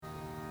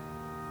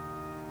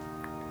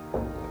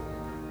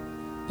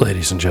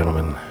Ladies and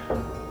gentlemen,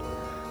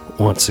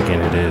 once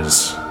again it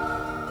is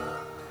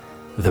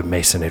the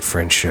Mason and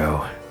Friends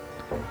Show,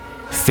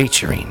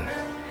 featuring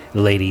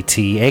Lady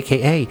T,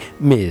 aka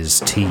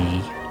Ms. T,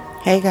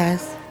 Hey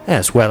guys.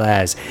 as well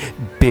as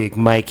Big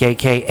Mike,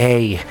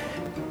 aka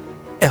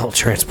El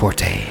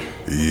Transporte,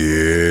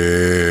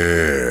 Yeah.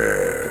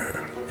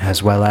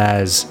 as well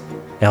as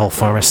El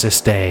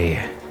Pharmaciste,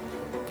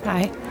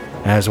 Hi.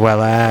 as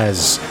well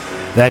as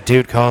that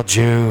dude called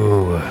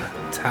Jew,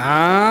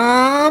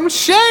 Tom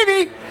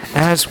Shady.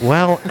 as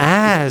well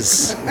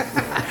as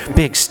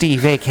Big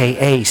Steve,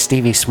 aka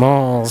Stevie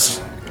Smalls.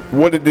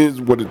 What it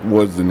is, what it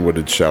was, and what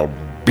it shall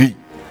be.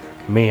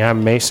 Me,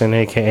 I'm Mason,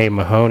 aka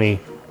Mahoney.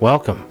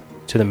 Welcome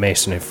to the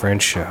Mason and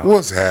Friends Show.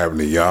 What's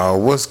happening,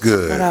 y'all? What's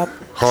good? What up?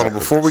 Hold on,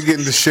 before we get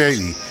into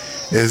Shady,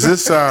 is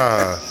this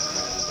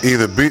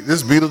either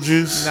this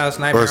Beetlejuice No, it's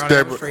Nightmare on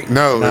Elm Street.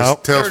 No, Nope.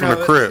 it's Tales from the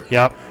Crypt.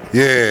 Yep,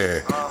 Yeah,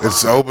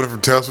 it's opening from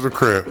Tales from the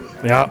Crypt.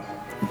 yep.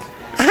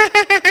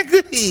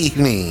 Good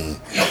evening.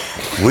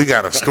 We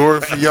got a story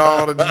for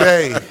y'all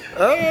today.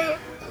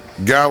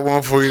 Got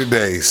one for you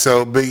today.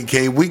 So, Big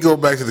K, we go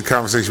back to the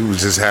conversation we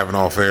was just having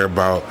off air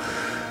about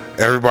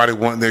everybody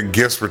wanting their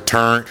gifts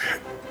returned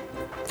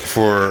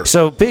for.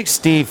 So, Big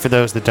Steve, for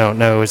those that don't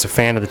know, is a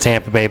fan of the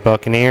Tampa Bay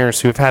Buccaneers,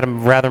 who have had a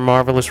rather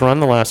marvelous run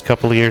the last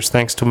couple of years,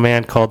 thanks to a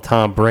man called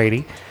Tom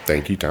Brady,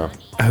 Thank you, Tom.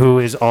 who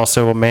is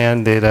also a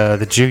man that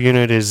the Jew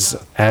unit is,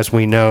 as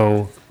we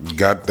know,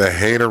 Got the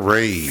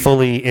haterade.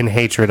 fully in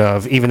hatred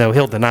of, even though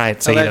he'll deny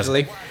it. Say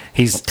Allegedly.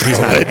 He's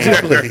not a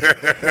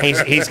hater.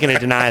 He's going to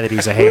deny that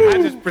he's a I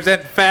hater. just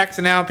present facts,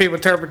 and now people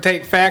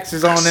interpret facts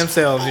as on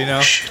themselves, you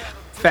know.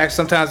 Facts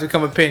sometimes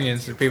become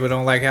opinions, and people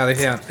don't like how it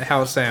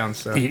sounds.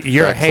 So.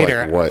 You're a Facts like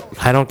hater. what?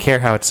 I don't care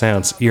how it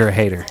sounds. You're a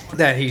hater.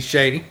 That he's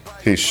shady.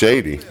 He's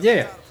shady.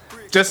 Yeah.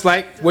 Just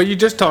like what you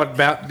just talked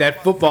about,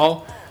 that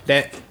football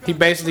that he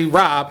basically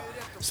robbed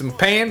some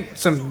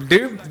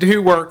dude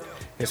who worked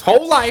his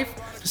whole life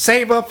to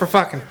save up for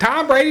fucking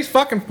Tom Brady's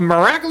fucking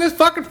miraculous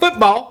fucking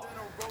football.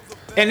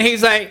 And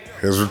he's like,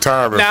 His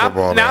retirement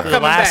football. now I'm man.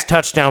 coming Last back.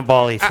 touchdown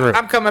ball he threw.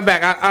 I'm coming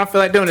back. I don't feel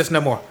like doing this no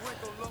more.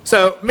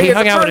 So me He as a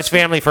hung out with his person-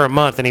 family for a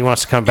month and he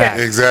wants to come back.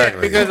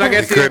 Exactly. because I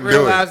guess he couldn't didn't do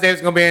realize it. they was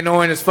gonna be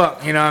annoying as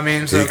fuck. You know what I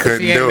mean? So He 'cause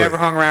couldn't he ain't do never it.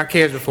 hung around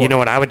kids before. You know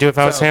what I would do if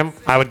I was So- him?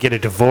 I would get a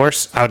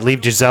divorce. I would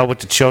leave Giselle with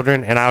the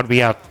children, and I would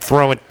be out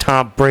throwing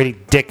Tom Brady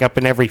dick up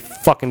in every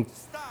fucking.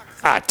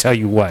 I tell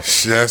you what,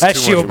 That's that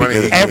too shit much will be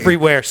money.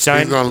 everywhere, He's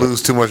son. gonna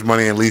lose too much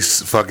money. At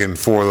least fucking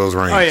 4 of those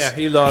rings. Oh yeah,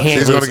 he lost. He She's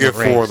ain't gonna losing get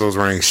the 4 rings. of those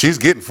rings. She's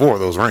getting 4 of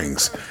those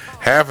rings.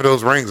 Half of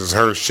those rings is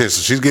her shit,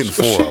 so she's getting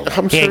 4 of them.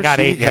 I'm He ain't sure got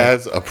she 8 yet.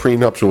 has a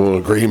prenuptial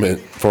agreement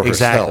for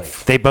Exactly.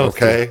 herself. They both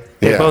okay. did.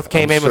 They Yeah, both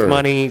came I'm in with sure.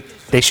 money.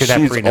 They should have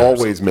She's prenups.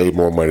 always made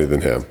more money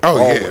than him. Oh,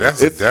 yeah, Always.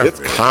 that's it's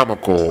definitely-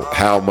 comical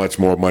how much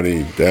more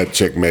money that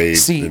chick made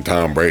See, than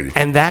Tom Brady.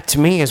 And that to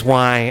me is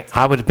why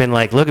I would have been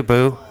like, look at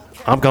boo.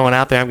 I'm going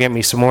out there. I'm getting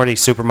me some more of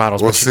these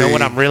supermodels. Well, But you know see-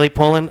 what I'm really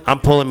pulling? I'm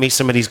pulling me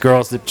some of these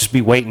girls that just be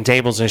waiting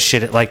tables and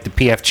shit at like the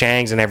PF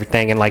Chang's and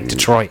everything in like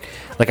Detroit.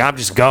 Like I'm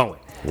just going.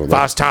 If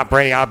I was Tom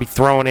Brady, I'd be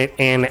throwing it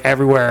in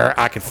everywhere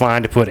I could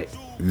find to put it.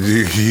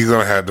 You're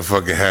gonna have to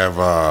fucking have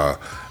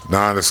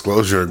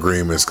non-disclosure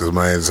agreements, because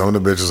man, some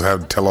of the bitches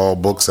have tell-all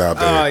books out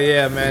there. Oh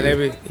yeah,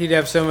 man. He'd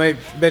have so many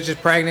bitches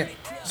pregnant,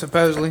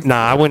 supposedly. Nah,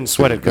 I wouldn't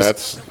sweat it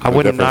That's because I the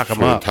wouldn't difference knock him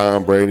between up.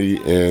 Tom Brady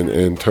and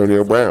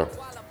Antonio Brown.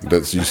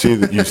 That's you see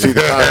the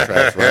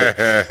contrast,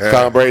 right?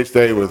 Tom Brady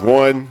stayed with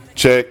one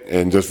chick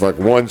and just like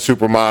one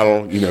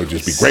supermodel. You know,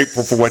 just be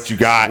grateful for what you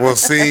got. Well,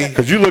 see-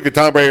 because you look at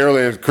Tom Brady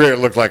earlier in his career,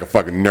 looked like a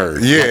fucking nerd.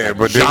 Yeah, Like a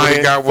but then when he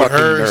giant got with fucking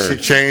her, nerd.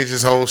 she changed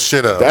his whole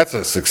shit up. That's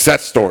a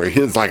success story.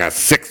 He's like a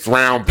 6th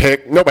round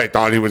pick. Nobody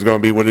thought he was going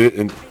to be with it.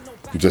 And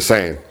I'm just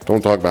saying,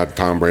 don't talk about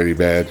Tom Brady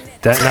bad.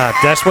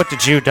 That's what the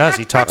Jew does.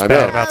 He talks I know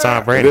bad about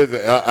Tom It Brady. is-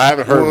 I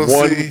haven't heard We'll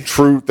one see.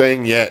 true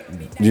thing yet.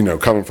 You know,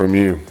 coming from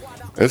you.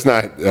 It's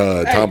not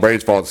Tom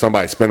Brady's fault.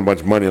 Somebody spent a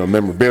bunch of money on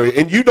memorabilia,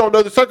 and you don't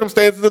know the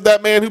circumstances of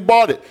that man who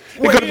bought it.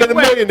 It Wait, could have been a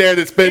wait. millionaire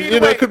that spent. You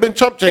know, it could have been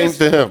chump change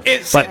to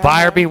him. But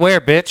buyer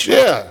beware, bitch.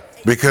 Yeah,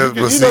 because,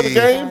 you but know the see,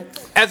 game.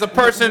 As a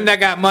person that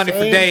got money for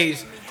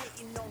days,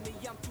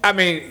 I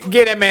mean,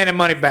 get that man the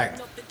money back.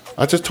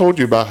 I just told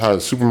you about how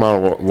his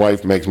supermodel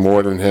wife makes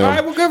more than him. All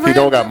right, well, good for He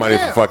don't him. got money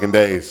Yeah. for fucking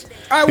days.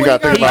 All right, He well,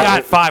 got he things He got- about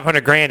got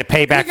 500 grand to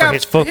pay back He for got-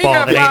 his football he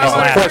got that ain't his 500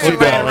 last Of course he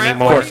football does.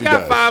 anymore. Of course He he got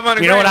does.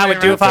 500 You know what I grand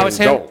would do if I was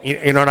him? Don't.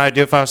 You know what I'd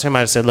do if I was him?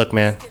 I'd say, look,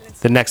 man,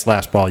 the next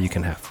last ball you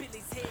can have.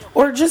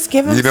 Or just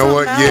give him you know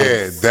what? something Yeah,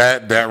 else.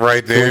 that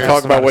right Can we there.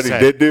 talk about what he say.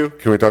 did do?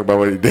 Can we talk about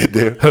what he did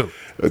do?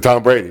 Who?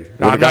 Tom Brady.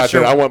 When I'm the guy not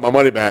sure. said, I want my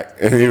money back.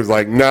 And he was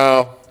like,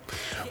 no,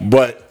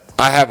 but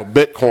I have a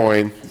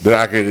Bitcoin that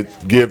I could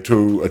give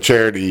to a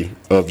charity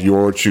of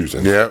your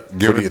choosing. Yep,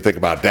 give What do it- you think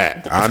about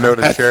that? I know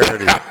the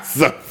charity.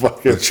 So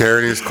fucking The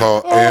charity is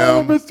called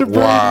Oh, Mr. Brady.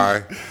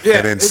 MY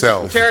and then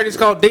self. Charity's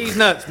called D's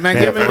Nuts, man.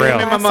 Yeah, give me for real.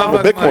 my Well,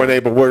 motherfucking Bitcoin money.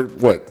 ain't, but we're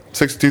what,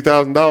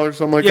 $62,000,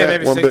 something like Yeah, that.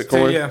 maybe One 62,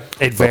 Bitcoin. yeah.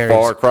 It It's a varies.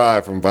 far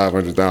cry from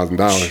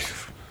 $500,000.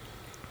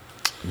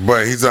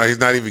 But he's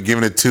not even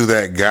giving it to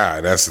that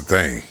guy. That's the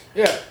thing.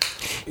 Yeah.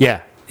 Yeah.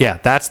 Yeah,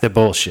 that's the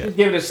bullshit.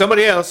 Give it to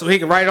somebody else so he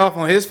can write off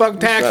on his fucking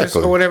taxes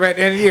Exactly. or whatever at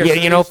the end of the year. Yeah, So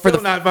you know, he's for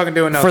still the not fucking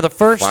doing nothing. for the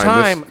first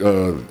time,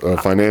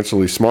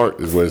 Financially smart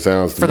is what it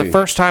sounds to for me. the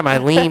first time, I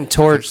lean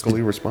towards Fiscally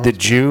the responsible.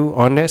 Jew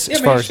on this. Yeah,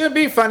 As man, far he as should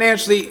be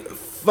financially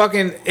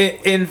fucking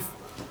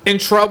in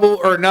trouble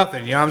or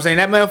nothing. You know what I'm saying?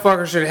 That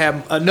motherfucker should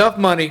have enough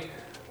money.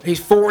 He's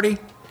 40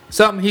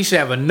 something. He should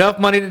have enough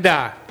money to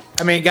die.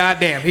 I mean,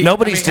 goddamn.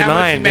 nobody's how much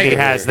denying that he made?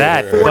 has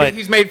that, 40, but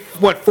he's made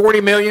what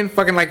 40 million,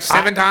 fucking like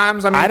 7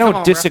 times. I mean, I come don't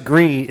on, bro.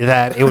 disagree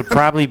that it would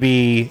probably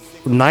be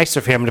nice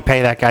of him to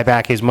pay that guy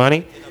back his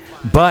money,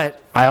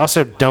 but I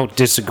also don't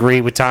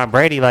disagree with Tom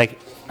Brady. Like,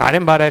 I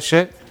didn't buy that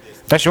shit.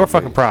 That's your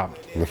fucking problem.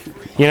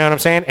 You know what I'm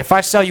saying? If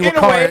I sell you a In a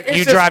car, way, it's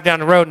you just- drive down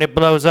the road and it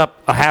blows up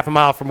a half a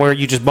mile from where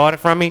you just bought it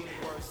from me,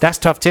 that's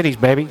tough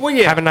titties, baby. Well,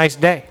 yeah. Have a nice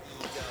day.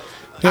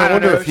 Yeah, I don't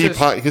wonder know, if he. it's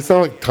just- It's not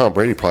like Tom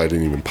Brady probably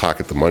didn't even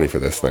pocket the money for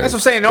this thing. That's what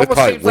I'm saying. It It almost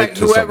probably seems like went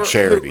to some whoever,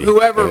 charity.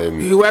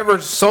 and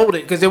whoever sold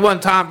it, because it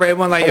wasn't Tom Brady. It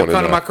wasn't like, I yo, wanna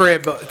come to know. my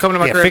crib, but come to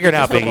my Yeah, crib. figure it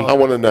get out, this Biggie. football. I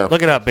want to know.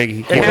 Look it up,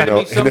 Biggie. It had to be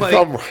And somebody.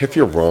 if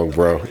you're wrong,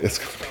 bro, it's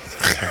gonna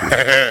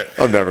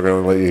be. I'm never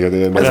gonna let you get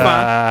in. That's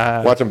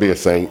fine. Watch him be a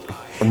saint.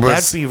 But,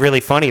 That'd be really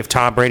funny if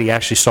Tom Brady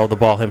actually sold the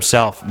ball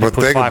himself. and but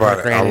put think 500 about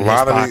it. grand in his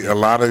pocket. A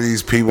lot of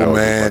these people, That would be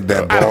man, fucked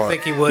that up. I don't bought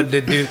think he would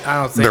do. I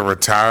don't think. the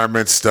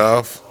retirement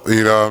stuff.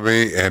 You know what I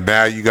mean? And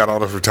now you got all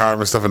this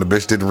retirement stuff, and the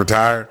bitch didn't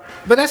retire.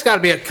 But that's got to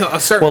be a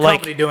certain Well, like-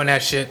 company doing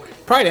that shit.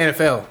 Probably the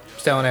NFL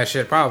selling that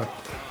shit. Probably.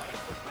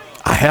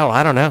 Hell,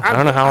 I don't know. I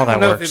don't know how all I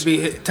don't that know works. if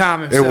it'd be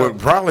Tom It himself. would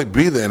probably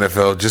be the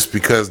NFL just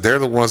because they're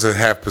the ones that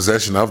have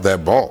possession of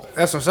that ball.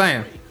 That's what I'm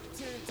saying.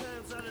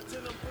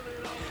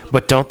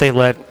 But don't they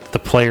let the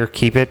player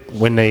keep it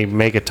when they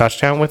make a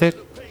touchdown with it?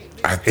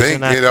 I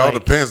think that it all like-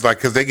 depends, like,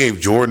 because they gave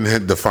Jordan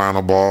hit the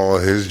final ball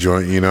of his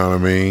joint. You know what I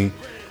mean?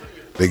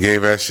 They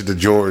gave that shit to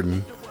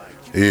Jordan.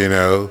 You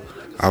know,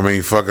 I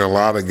mean, fucking a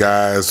lot of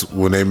guys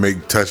when they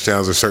make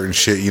touchdowns or certain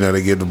shit, you know,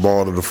 they give the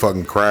ball to the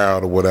fucking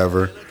crowd or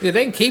whatever. Yeah,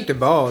 they can keep the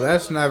ball.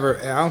 That's never.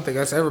 I don't think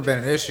that's ever been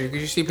an issue.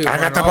 Because you see people I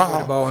got running the off ball.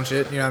 with the ball and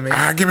shit. You know what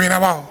I mean? Give me the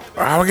ball.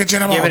 I will get you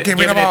the ball. Give me the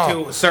Giving ball.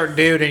 it to a certain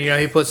dude,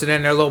 and he puts it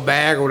in their little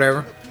bag or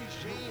whatever.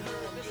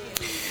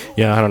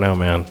 Yeah, I don't know,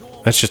 man.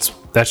 That's just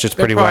They're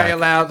pretty probably whack.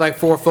 allowed like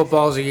 4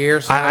 footballs a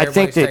year. So I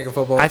think everybody's taking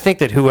footballs.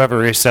 that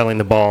whoever is selling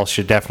the ball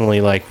should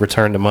definitely like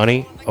return the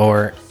money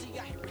or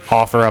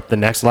offer up the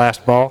next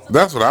last ball.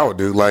 That's what I would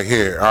do. Like,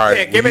 here, all right.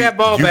 Yeah, give me that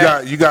ball you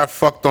back. You got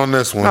fucked on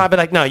this one. No, I'd be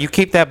like, no, you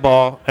keep that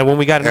ball, and when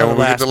we got and another when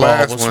we get last the ball,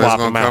 last we'll one, it's swap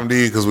going them to come out. to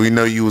you because we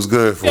know you was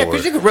good for Yeah,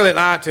 because you it. could really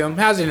lie to him.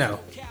 How's he know?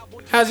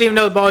 How's he even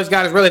know the ball he's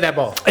got is really that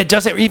ball? It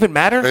doesn't even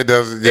matter. It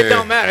doesn't. It Yeah.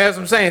 don't matter. That's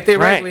what I'm saying.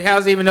 Theoretically, Right.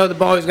 how's he even know the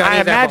ball he's got I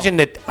is that ball? imagine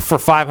that for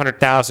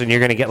 500,000, you're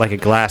going to get like a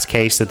glass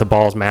case that the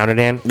ball's mounted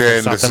in, Yeah, or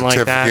and the something like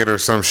certificate that. or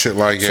some shit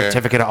like that.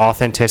 Certificate of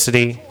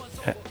authenticity.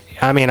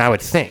 I mean, I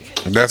would think.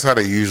 That's how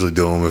they usually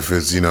do them. If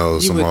it's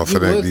some would- off you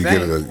of that, would you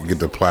think. get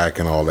the plaque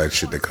and all that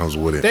shit that comes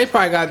with it. They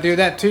probably got to do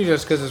that too,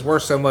 just because it's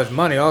worth so much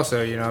money.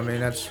 Also, you know, what I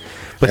mean, that's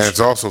And it's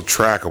also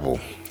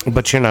trackable.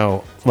 But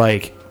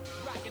like,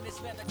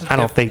 I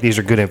don't think these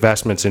are good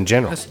investments in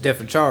general. a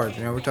different charge.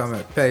 You know, we're talking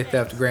about petty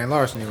theft, grand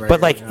larceny, right?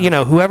 But here,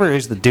 like, whoever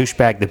is the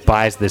douchebag that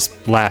buys this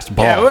last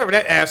ball, Yeah, whoever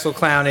that asshole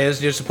clown is,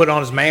 just to put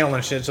on his mail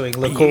and shit, so he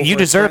can look cool. You for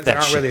his deserve friends that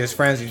aren't shit. really his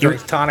friends. He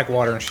drinks tonic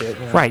water and shit.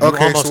 You know? right? You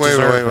Okay, almost so wait,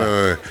 deserve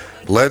that.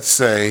 wait. Let's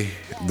say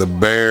the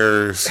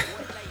Bears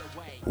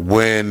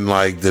win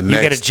like the get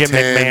a next Jim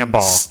 10, McMahon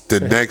ball. the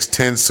next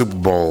 10 Super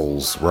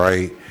Bowls,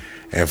 right?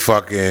 And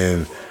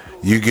fucking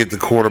you get the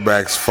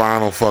quarterback's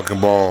final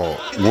fucking ball.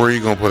 Where are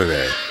you gonna put it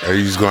at? Are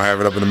you just gonna have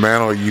it up in the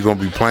mantle, or are you gonna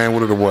be playing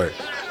with it, or what?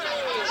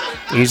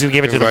 You usually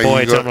give it to the Like, boy,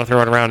 you tell go- him to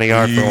throw it around the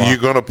yard for a while. You're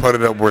gonna put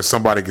it up where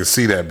somebody can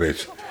see that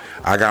bitch.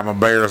 I got my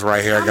Bears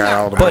right here. I got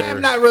all the But- Bears.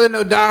 I'm not really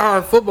no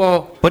diehard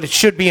football But it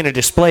should be in a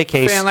display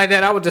case. fan like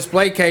that. I would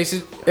display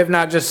cases, if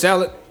not just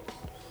sell it.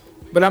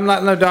 But I'm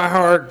not no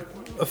diehard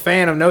a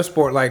fan of no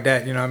sport like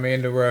that. You know what I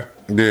mean? To where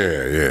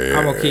Yeah.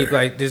 I'm gonna keep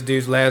like this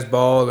dude's last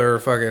ball or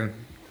fucking.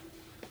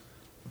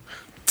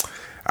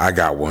 I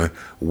got one.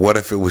 What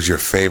if it was your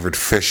favorite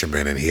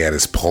fisherman and he had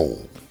his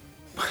pole?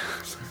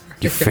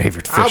 Your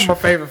favorite I'm fish. my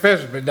favorite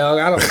fisherman, dog.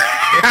 I don't.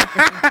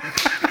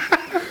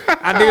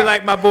 I do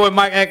like my boy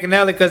Mike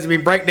Akinelli because he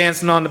be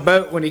breakdancing on the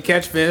boat when he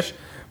catch fish.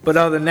 But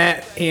other than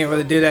that, he ain't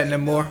really do that no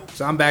more.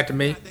 So I'm back to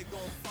me.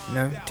 You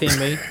know, team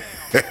me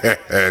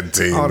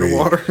Team on the me.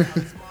 water.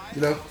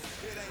 You know,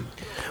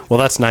 Well,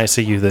 that's nice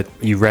of you that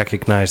you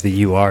recognize that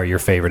you are your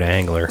favorite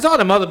angler. cause all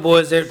them other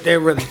boys, they're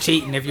really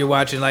cheating. If you're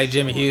watching like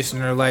Jimmy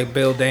Houston or like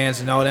Bill Dance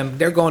and all them,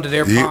 they're going to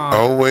their You pond.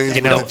 always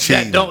You with know, the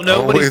cheating. that don't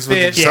know Always what he with the-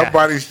 fish. Yeah.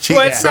 Somebody's cheating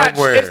Well, it's not-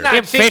 somewhere. it's not-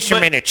 Them cheating,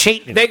 fishermen but are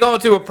cheating. They go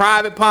to a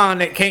private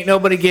pond that can't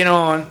nobody get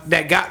on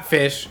that got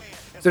fish,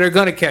 so they're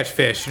gonna catch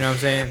fish. You know what I'm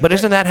saying? But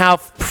isn't that how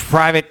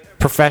private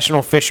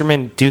professional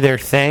fishermen do their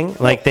thing?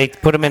 Like they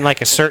put them in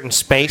like a certain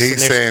space. and He's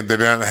there's saying they're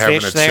not having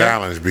a fish there?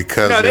 challenge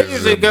because No, they there's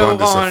usually an go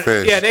abundance on. of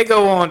fish. Yeah, they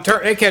go on.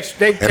 They catch.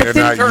 They they're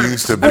not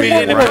used to being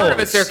in the around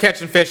tournaments. us. They're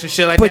catching fish and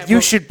shit like that. But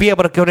you should be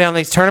able to go down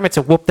these tournaments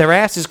and whoop their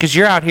asses because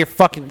you're out here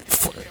fucking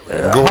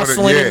Going to-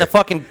 hustling in yeah. the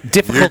fucking You're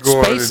difficult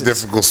going spaces. to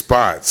difficult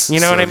spots. You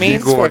know what I if mean? You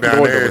It's going Like down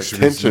going there, to it should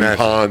be retention snatching.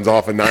 ponds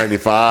off of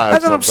 95.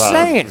 That's what I'm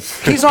saying.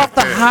 sometimes. He's off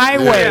the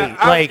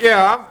highway.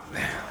 Yeah,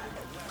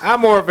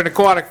 I'm more of an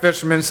aquatic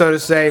fisherman, so to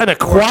say. An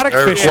aquatic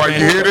Why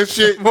fisherman. you hear this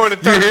shit? More than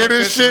You hear 30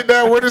 this shit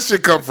now? Where this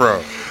shit come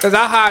from? Because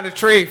I hide a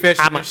tree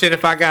fishing I'm a- and shit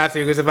if I got to,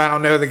 because if I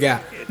don't know the guy.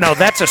 No,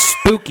 that's a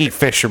spooky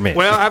fisherman.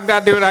 Well, I've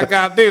got to do what I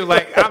got to do.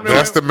 Like I'm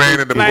That's the man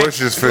in the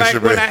bushes Like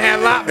fisherman. when I had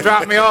Lop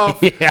drop me off,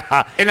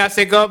 Yeah. and I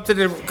said go up to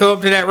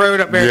that road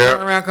up there,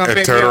 turn around, come and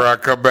pick turn me up, around,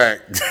 come back.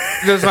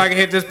 just so I can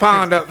hit this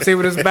pond up, see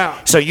what it's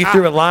about. So you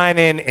threw a line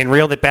in and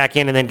reeled it back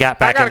in and then got I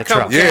back got in a the truck.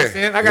 couple casts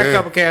in. I got a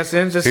couple casts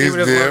in, just see He's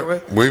what it's there.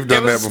 working with. We've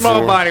done It that was before.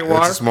 Small body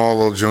water, It's a small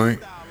little joint.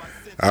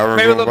 I maybe a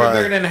remember little bit by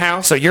bigger than the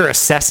house. So you're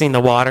assessing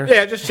the water?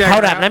 Yeah, just checking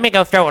Hold it up, out. let me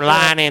go throw a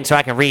line in so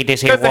I can read this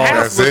here Because the water.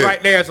 house That's was it.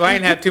 right there, so I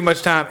ain't had too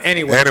much time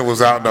anyway. and it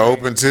was out in the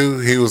open too.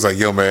 He was like,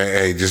 "Yo, man,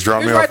 hey, just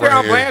drop It's me right off there on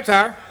right here.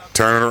 Blantyre.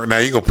 Turn it around. Now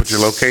you gonna put your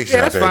location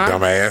Yeah, out there, that's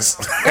fine.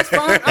 dumbass." That's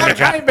fine.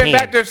 I ain't been pin.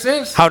 back there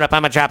since. Hold up,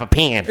 I'm gonna drop a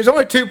pin. There's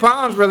only 2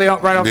 ponds really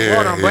right off the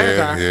water on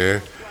Blantyre. yeah.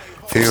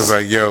 He was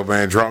like, "Yo,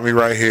 man, drop me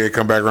right here.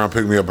 Come back around,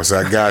 pick me up." I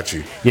said, "I got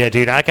you." Yeah,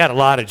 dude, I got a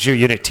lot of Jew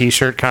Unit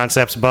T-shirt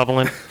concepts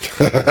bubbling.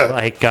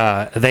 Like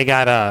they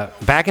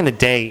got back in the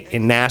day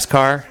in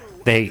NASCAR.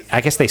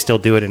 I guess they still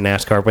do it in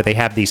NASCAR, but they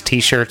have these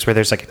T-shirts where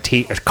there's like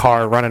a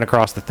car running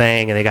across the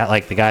thing, and they got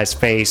like the guy's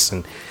face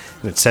and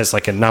it says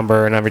like a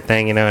number and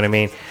everything. You know what I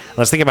mean? I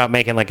was thinking about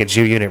making like a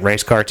Jew Unit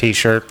race car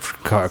T-shirt,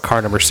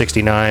 car number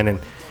 69, and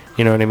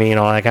you know what I mean,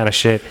 all that kind of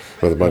shit.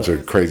 With a bunch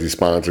of crazy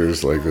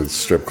sponsors like the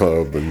strip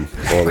club and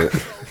all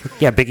that.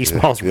 Yeah, Biggie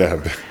Smalls. Yeah.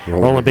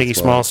 Rolling Biggie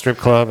Smalls strip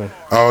club. And,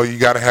 Oh, you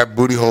gotta have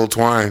booty hole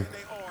twine.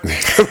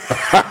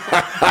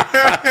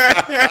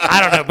 I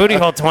don't know. Booty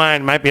hole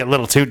twine might be a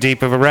little too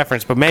deep of a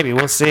reference, but maybe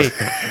we'll see.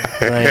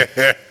 Like,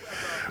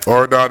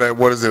 Or no, that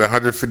what is it?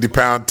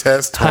 150-pound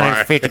test twine.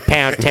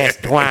 150-pound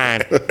test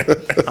twine.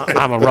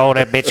 I'm gonna roll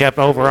that bitch up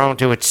over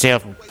onto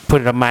itself, and put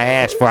it on my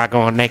ass before I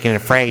go on Naked and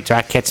Afraid, so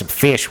I catch some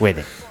fish with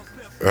it.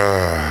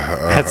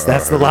 That's the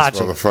this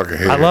logic. motherfucker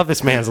here. I love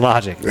this man's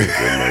logic.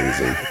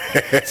 Amazing.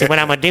 So what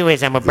I'm gonna do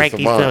is I'm gonna break a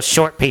these month. little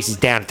short pieces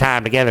down, tie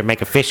them together, and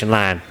make a fishing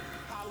line.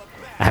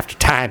 After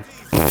tying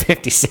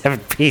 57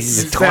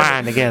 pieces of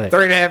twine together.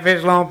 3.5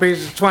 inch long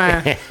piece of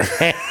twine. Oh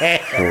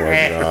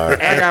my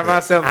God. I got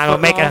myself I'm gonna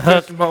make a long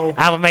hook. fishing pole.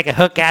 I'm gonna make a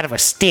hook out of a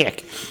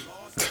stick.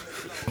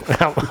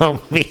 I'm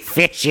gonna be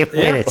fishing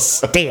with a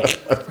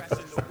stick.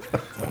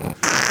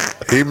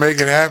 He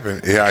make it happen.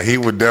 Yeah, he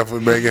would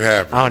definitely make it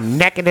happen. I'm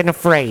naked and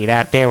afraid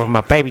out there with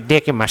my baby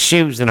dick and my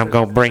shoes that I'm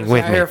gonna bring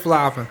with Out me. here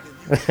flopping.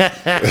 Shoot.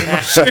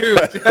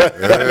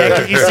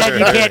 Yeah, you said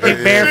you can't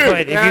do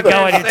barefoot if you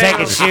go in and take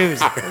his shoes.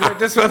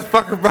 This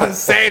motherfucker brought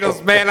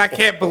sandals, man. I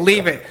can't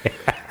believe it.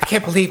 I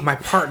can't believe my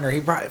partner. He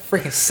brought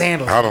freaking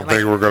sandals. I don't man.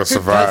 think we're gonna who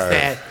survive. does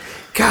that?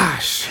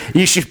 Gosh.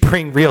 You should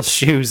bring real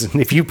shoes,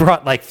 and if you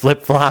brought like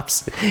flip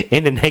flops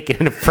into Naked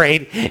and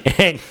Afraid,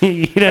 and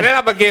you know, And then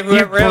I'm gonna give you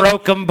whoever else-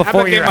 broke them I'm before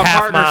gonna give you're my a half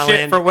partner mile shit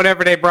in. for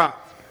whatever they brought.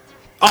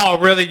 Oh,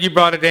 really? You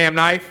brought a damn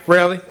knife?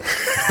 Really?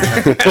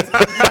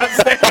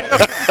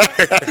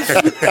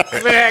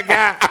 that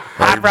guy.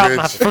 I brought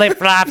my bitch. flip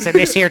flops and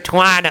this here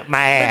twine up my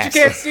You ass.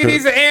 can't see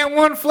these are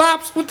and1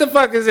 flops? What the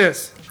fuck is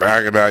this?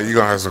 Back it out. You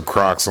gonna have some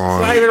Crocs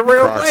on. It's not even a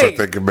real Crocs, I blade.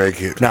 think can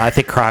make it. No, I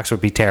think Crocs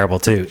would be terrible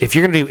too. If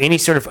you're gonna do any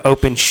sort of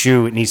open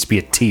shoe, it needs to be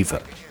a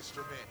Teva.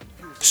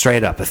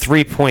 Straight up, a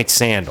 3-point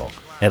sandal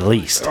at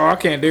least. Oh, I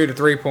can't do the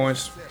 3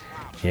 points.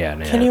 Yeah,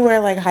 man. Can you wear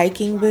like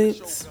hiking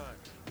boots?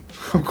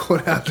 I'm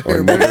going out Or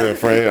there. maybe they're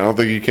afraid. I don't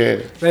think you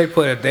can. They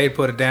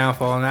put a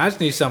downfall on it. I just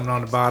need something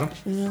on the bottom.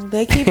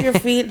 They keep your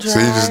feet dry. So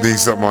you just need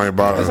something on your I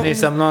bottom. need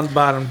something on the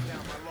bottom.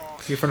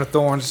 Keep from the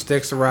thorns,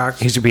 sticks, the rocks.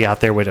 He should be out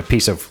there with a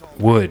piece of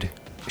wood,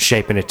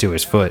 shaping it to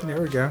his foot. There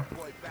we go.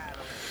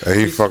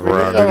 Hey, he fuck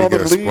around, Got then he all the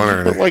get a leaves, splinter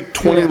in put it. like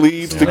 20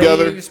 leaves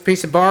together. Leaves,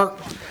 piece of bark.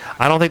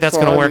 I don't think that's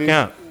gonna work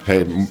out.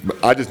 Hey,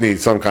 I just need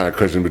some kind of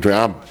cushion between.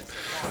 I'm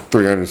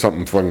 300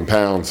 something fucking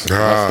pounds.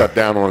 I step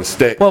down on a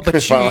stick. Well, but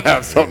if I don't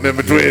have something in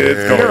between,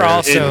 it's going You're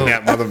also- in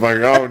that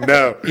motherfucker. Oh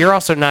no! You're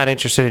also not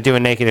interested in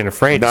doing Naked and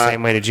Afraid the Not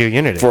same way that Jew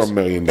Unit is. For $1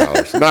 million,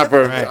 not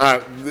for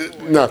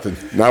nothing.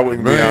 I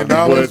wouldn't be out in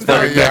the woods.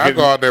 fucking Yeah, I naked.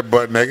 go out there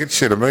butt naked.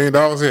 Shit, $1 million. Yeah,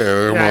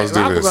 everyone Yeah, wants to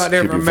I'll do go out this.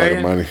 there Keep for your a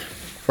fucking million. money.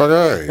 Fuck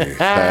hey.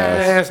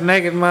 Ass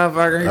naked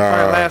motherfucker. He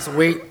probably lasts a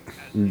week.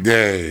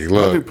 Hey, I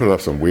look. do put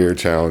up some weird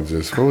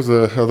challenges. What was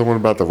the other one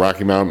about the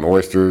Rocky Mountain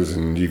oysters?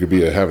 And you could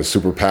have a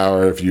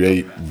superpower if you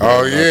ate.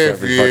 Oh bull yeah, nuts if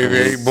every you fucking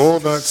ate week. bull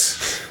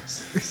nuts.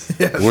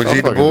 Would I'm you eat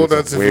the fucking bull do some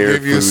nuts if it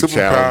weird gave you a food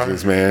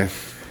challenges, superpower? man.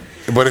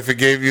 But if it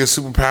gave you a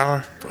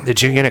superpower, The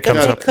Jew Unit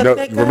comes Yeah. up. Cook No,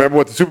 that guy? remember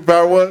what the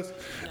superpower was?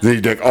 The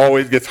dick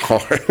always gets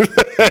hard.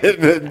 And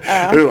then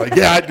they're like,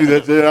 yeah, I do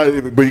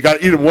that, but you got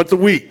to eat them once a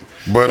week.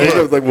 But and I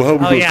look- was like, well, how are we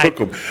Oh, going to yeah, cook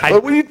them? I-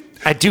 But when you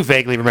I do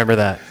vaguely remember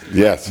that.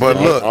 Yes, But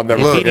look, I'll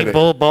never look. forget Eating it.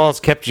 bull balls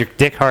kept your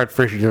dick hard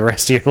for the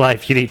rest of your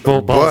life. You'd eat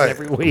bull balls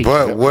every week.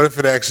 But what if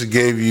it actually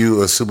gave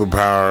you a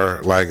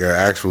superpower, like an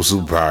actual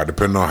superpower,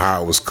 depending on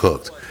how it was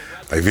cooked?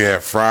 Like if you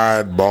had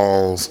fried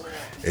balls,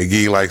 it give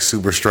you like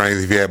super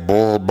strength. If you had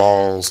boiled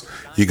balls,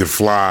 you could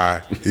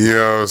fly. You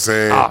know what I'm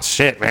saying? Oh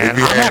shit, man! If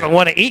you I'm had- having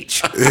one of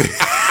each.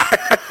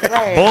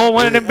 Right. Bull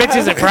one of them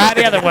bitches and fry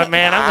the other one,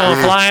 man. I'm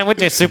going flying with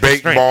this super Baked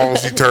strength.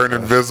 balls, you turn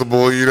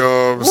invisible. You know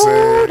what I'm Ooh,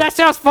 saying? that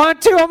sounds fun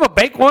too. I'm gonna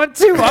bake one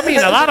too. I'm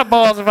eating a lot of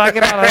balls if I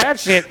get out of that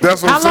shit.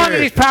 That's what How I'm long do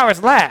saying. these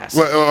powers last?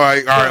 Like, all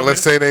right,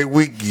 let's say they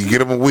week. You get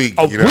them a week.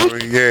 A you know,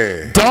 week?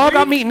 yeah. Dog,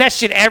 I'm eating that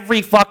shit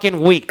every fucking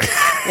week.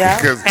 Yeah.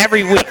 Because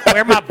Every week.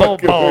 Where my bull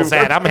balls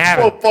at? I'm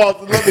having. Bull balls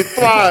and let me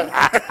fly.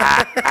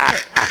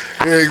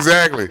 yeah,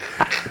 exactly.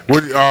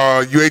 What,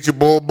 you ate your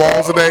bull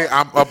balls today?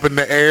 I'm up in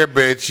the air,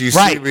 bitch. You see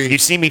Right. me? You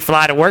see me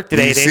fly to work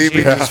today, You see didn't me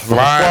you? just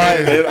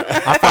flying?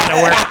 I fly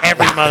to work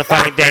every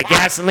motherfucking day.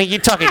 Gasoline, you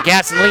talking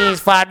gasoline's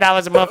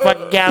 $5 a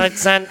motherfucking gallon,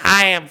 son?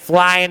 I am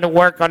flying to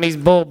work on these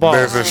bull balls.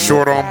 There's a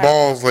short on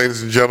balls,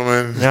 ladies and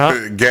gentlemen.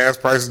 Yeah. Gas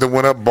prices that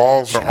went up.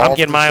 Balls are I'm off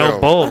getting the my shelf.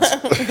 own bulls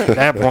at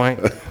that point.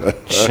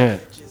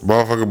 Shit.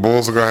 Motherfucking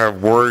bulls are gonna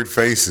have worried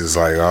faces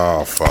like,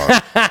 oh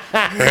fuck.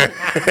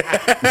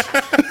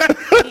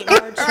 Eat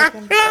more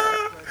chicken.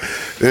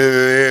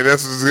 Yeah,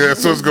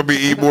 that's what's gonna be.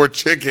 Eat more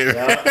chicken.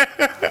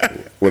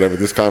 Whatever.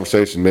 This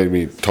conversation made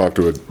me talk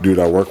to a dude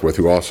I work with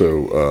who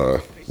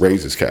also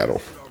raises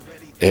cattle,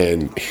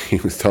 and he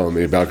was telling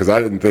me about, because I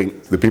didn't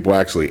think the people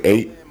actually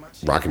ate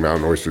Rocky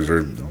Mountain oysters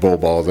or bull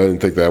balls. I didn't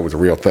think that was a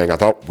real thing. I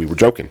thought we were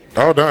joking.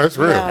 Oh no, it's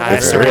real. Yeah.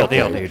 That's the real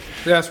deal, dude.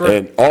 That's right.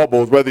 And all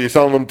bulls, whether you're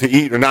selling them to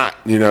eat or not,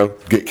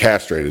 get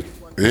castrated.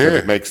 Yeah.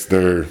 It makes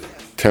their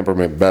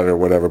temperament better or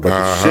whatever. But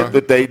the shit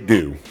that they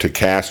do to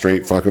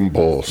castrate fucking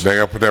bulls. They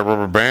gotta put that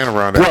rubber band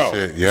around that Bro,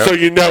 shit. Yep. so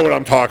you know what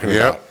I'm talking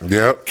Yep. about.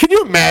 Yep. Can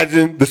you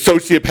imagine the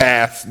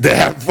sociopaths that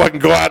have to fucking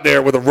go out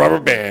there with a rubber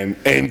band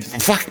and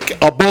fuck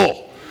a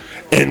bull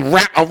and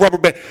wrap a rubber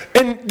band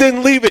and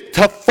then leave it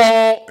to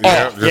fall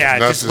Yep. off? Yeah,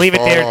 nuts just leave it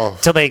fall there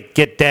off. till they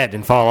get dead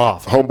and fall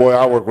off. Homeboy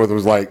I work with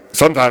was like,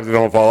 sometimes they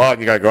don't fall out and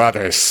you gotta go out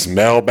there and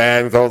smell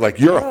bad. And so I was like,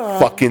 you're a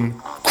fucking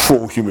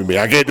cruel human being.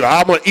 I can't do it.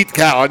 I'm gonna eat the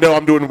cow. I know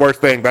I'm doing the worst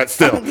thing, but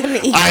still,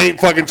 I ain't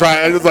fucking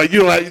trying. I was like,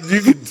 you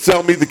could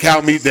sell me the cow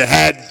meat that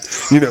had,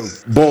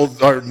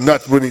 bulls or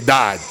nuts when he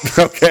died.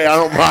 Okay, I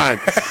don't mind.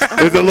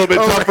 It's a little bit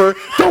tougher.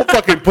 Don't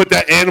fucking put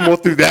that animal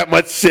through that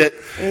much shit.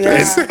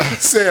 Yeah.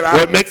 Said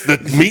What makes the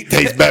meat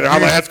taste better?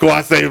 I'm like, that's cool.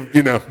 I save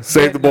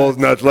the bull's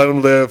nuts, let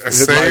them live. Hit life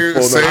save,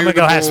 full save I'm the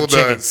gonna go have some bull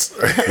chicken.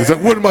 nuts. He's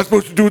like, what am I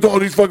supposed to do with all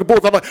these fucking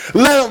bulls? I'm like,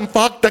 let them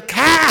fuck the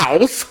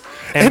cows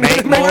And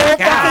make more fucking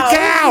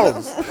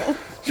cows.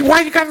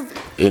 Why you gotta?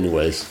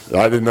 Anyways,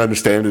 I didn't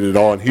understand it at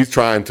all, and he's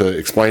trying to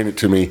explain it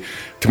to me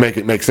to make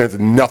it make sense.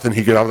 And nothing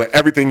he could. I was like,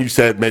 everything you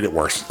said made it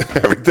worse.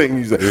 Everything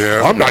you said.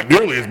 Yeah. I'm not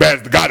nearly as bad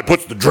as the guy that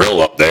puts the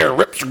drill up there,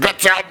 rips your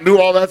guts out, and do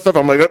all that stuff.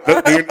 I'm like,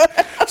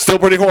 still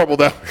pretty horrible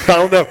though. I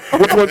don't know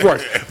which one's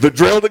worse, the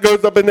drill that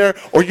goes up in there,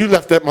 or you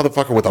left that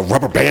motherfucker with a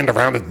rubber band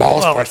around his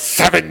balls Well, for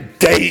 7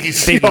 days.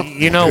 See,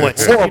 you know what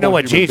Horrible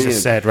human Jesus being.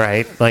 said,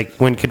 right? Like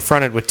when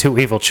confronted with two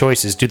evil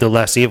choices, do the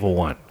less evil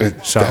one.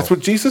 So That's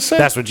what Jesus said.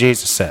 That's what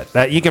Jesus said.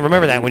 That you can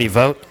remember that when you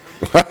vote.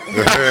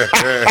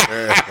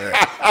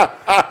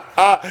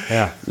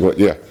 Yeah. Well,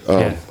 yeah,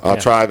 I'll yeah.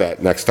 try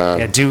that next time.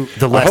 Yeah, do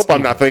the I less hope I'm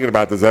evil. not thinking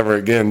about this ever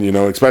again.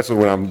 Especially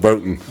when I'm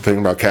voting, thinking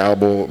about cow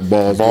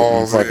balls,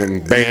 Balls, fucking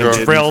yeah. banded,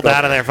 and Drilled stuff.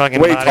 out of their fucking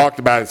The way he body. talked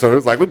about it, so it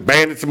was like we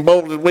banded some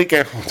bulls this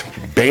weekend.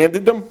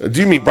 Banded them? Do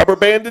you mean rubber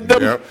banded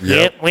them?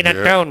 Yep, we done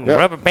thrown Yep.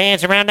 rubber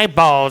bands around their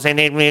balls, and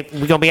then we're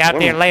going to be out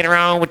there later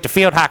on with the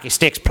field hockey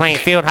sticks playing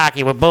field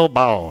hockey with bull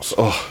balls.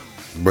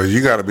 But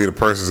you got to be the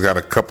person that's got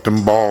to cup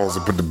them balls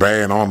and put the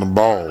band on the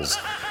balls.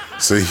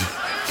 See,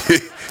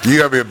 you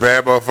got to be a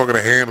bad motherfucker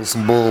to handle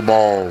some bull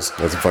balls.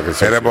 That's a fucking And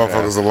that sociopath.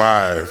 motherfucker's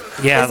alive.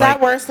 Yeah, Is that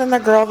worse than the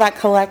girl that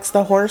collects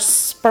the horse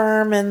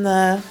sperm and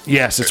the?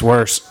 yes, it's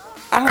worse.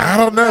 I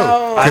don't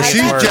know. I 'Cause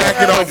think she's we're-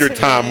 jacking off. 100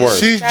 times worse.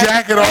 She's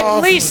jacking At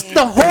off. least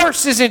the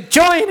horse is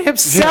enjoying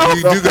himself.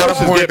 You do got a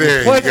point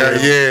there.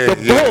 You got,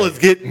 The bull is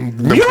getting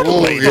mutilated.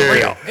 bull, yeah.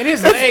 Real. And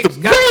his legs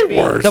The got to way be.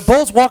 worse. The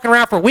bull's walking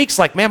around for weeks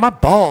like, man, my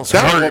balls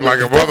That hurt. hurt like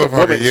a if that's motherfucker,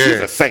 woman, yeah. She's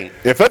a saint.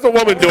 If that's a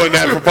woman doing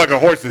that for fucking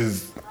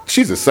horses,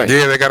 she's a saint.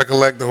 Yeah, they got to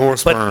collect the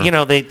horse But,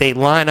 sperm. they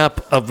line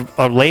up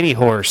a lady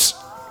horse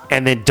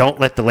and then don't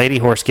let the lady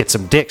horse get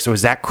some dick. So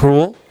is that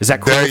cruel? Is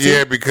that cruel?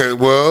 Yeah,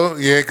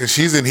 because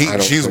she's in heat. I and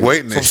don't she's think-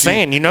 waiting. So I'm and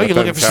saying, you're that looking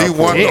for doesn't she some sound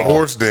wanted dick. the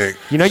horse dick.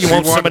 You know you She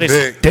want some wanted of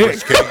this but dick.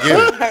 she can't get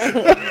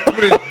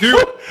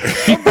it.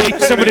 He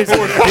made some of this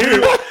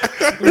dude.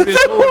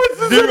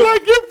 Horses are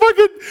like, you're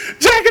fucking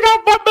jacking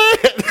off my man.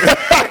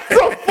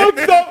 So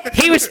fucked up.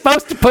 He was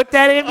supposed to put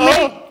that in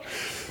me.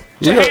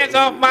 Get your hands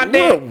off my What a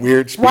dick.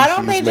 weird species, Why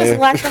don't they just man.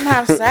 let them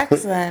have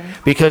sex then?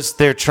 Because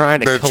they're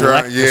trying to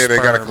collect the they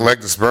gotta sperm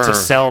collect the sperm. to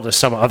sell to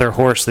some other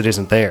horse that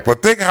isn't there.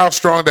 But think how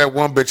strong that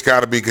one bitch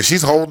gotta be, because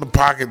she's holding the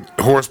pocket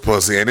horse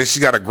pussy, and then she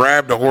gotta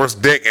grab the horse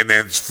dick and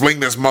then fling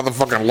this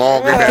motherfucking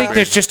log in I that think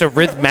there's bitch. just a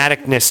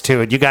rhythmaticness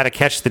to it. You got to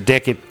catch the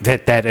dick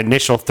at that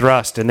initial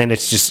thrust, and then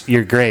it's just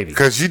your gravy.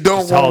 Because you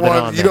don't Just hold it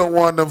on want you there. don't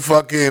want them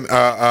fucking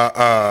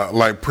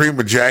like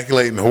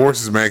premajaculating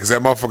horses, man, because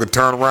that motherfucker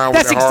turn around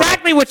That's with that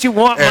exactly what you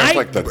want, hard, Mike.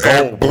 like the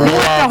and goal. blow You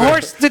want out the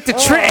horse at the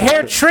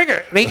hair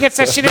trigger. And he gets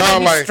that shit in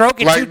and you stroke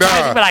it 2 times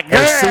and be like,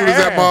 as soon as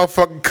that "Grr."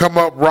 motherfucker come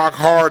up rock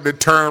hard, they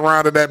turn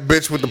around to that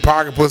bitch with the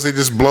pocket pussy, it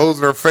just blows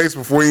in her face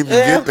before you even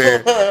get there.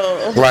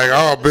 Like,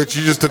 oh, bitch,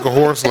 you just took a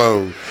horse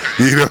load.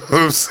 You know what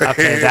I'm saying?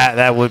 Okay,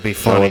 that would be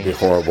That would be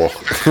funny. horrible.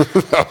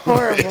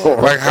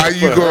 Horrible. Like, how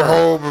you go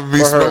home and be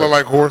smelling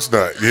like horse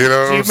nut? You know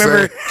what Do you I'm saying?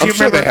 remember? I'm Do you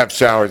sure they remember? have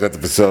showers at the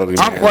facility.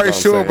 I'm man, quite you know what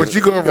sure, I'm but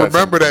saying? you're gonna Got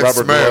some remember that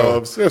rubber smell.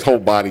 Gloves. There's whole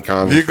body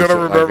condoms. You're gonna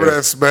and shit remember like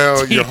that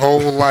smell your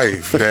whole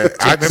life. That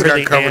I just remember got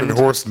the covered in end?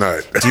 horse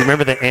nut. Do you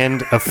remember the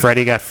end of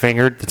Freddy Got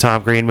Fingered, the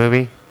Tom Green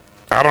movie?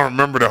 I don't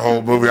remember the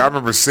whole movie. I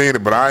remember seeing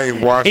it, but I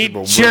ain't watched He it.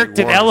 But jerked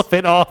an once.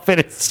 elephant off and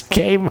it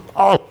came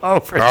all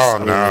over. Oh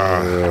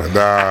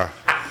nah.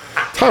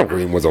 Tom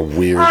Green was a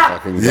weird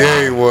fucking guy.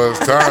 Yeah, he was.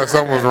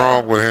 Something was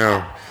wrong with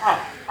him.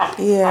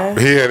 Yeah.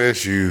 He had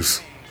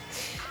issues.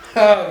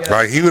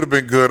 Like he would have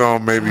been good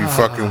on maybe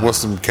fucking what's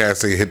some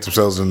cats that hit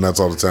themselves in the nuts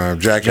all the time.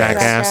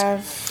 Jackass.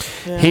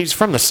 Jackass. Yeah. He's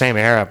from the same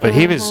era, but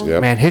he was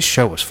Yep. man. His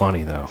show was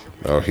funny though.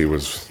 Oh, he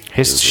was.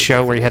 His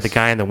show where he had the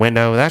guy in the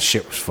window, that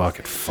shit was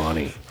fucking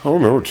funny. I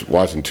don't remember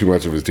watching too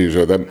much of his TV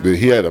show.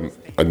 He had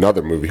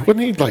another movie.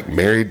 Wasn't he like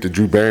married to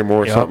Drew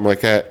Barrymore or Yep. something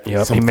like that?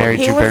 Yep, Some he married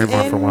He Drew was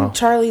Barrymore for a while. in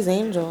Charlie's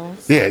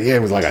Angels. Yeah, he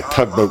was like a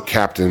tugboat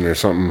captain or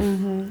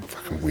something.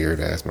 Fucking weird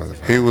ass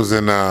motherfucker. He was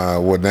in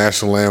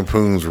National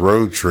Lampoon's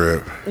Road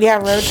Trip. Yeah,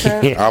 Road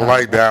Trip. Yeah. I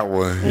like that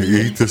one.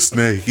 Eat the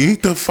snake.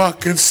 Eat the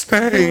fucking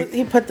snake.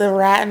 He put the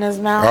rat in his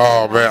mouth.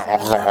 Oh man.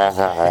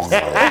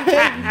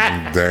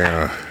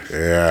 Damn.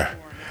 Yeah.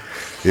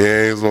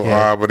 Yeah, he was a little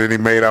odd, but then he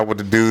made out with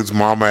the dude's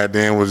mama at the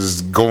end, was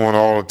just going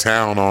all to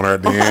town on her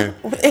at the end.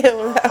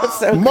 That was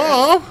so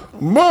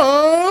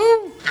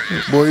Mom!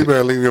 Boy, you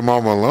better leave your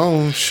mama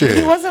alone. He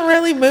Shit. wasn't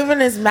really moving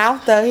his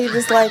mouth though. He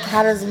just like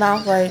had his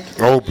mouth like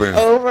Open.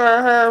 over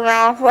her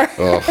mouth.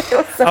 It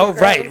was so Oh,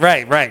 gross.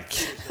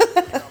 right.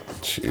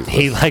 Jesus.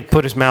 He like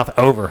put his mouth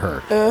over her.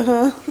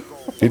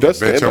 He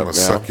does Bitch, stand I'm up gonna now.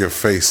 suck your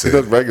face He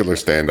does in. regular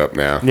stand up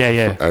now.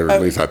 Yeah. Or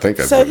at least I think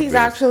that's So what it he's is.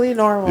 actually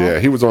normal. Yeah,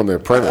 he was on The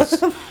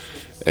Apprentice.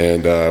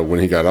 And when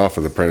he got off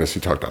of The Apprentice, he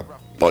talked a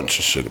bunch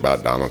of shit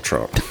about Donald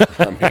Trump.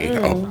 I mean,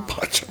 a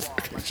bunch of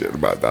fucking shit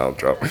about Donald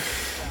Trump. I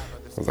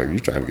was like, you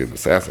trying to get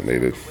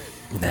assassinated.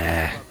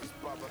 Nah.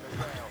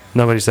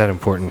 Nobody's that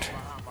important.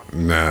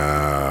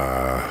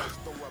 Nah.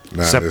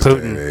 Not Except this day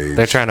and Putin. age.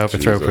 They're trying to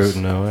overthrow Jesus.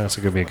 Putin, though. That's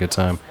going to be a good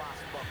time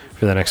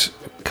for the next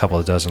couple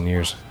of dozen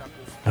years.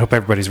 I hope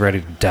everybody's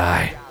ready to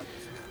die.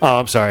 Oh,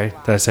 I'm sorry.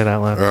 Did I say that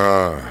out loud?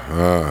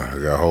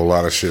 Got a whole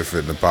lot of shit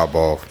fitting to pop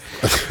off.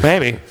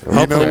 Maybe. You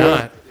Hopefully know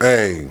not. what?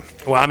 Hey,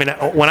 Well, I mean,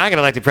 when I get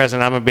elected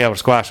president, I'm going to be able to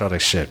squash all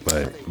this shit.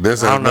 But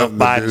This I don't ain't know if nothing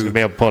to Biden's do going to be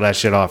able to pull that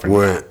shit off or not.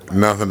 with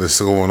nothing that's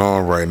going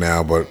on right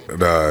now, but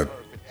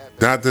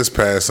not this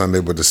past Sunday,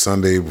 but the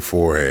Sunday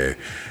beforehand,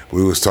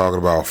 we was talking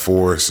about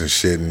Forrest and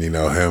shit, and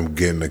him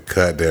getting a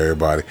cut to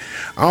everybody.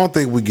 I don't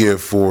think we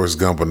give Forrest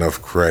Gump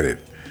enough credit.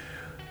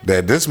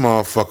 That this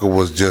motherfucker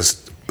was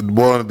just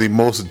one of the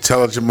most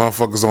intelligent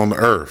motherfuckers on the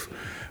earth,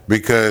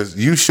 because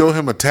you show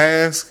him a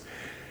task,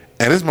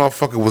 and this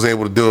motherfucker was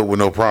able to do it with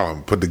no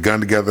problem. Put the gun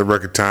together,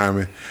 record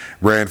timing,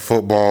 ran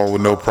football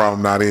with no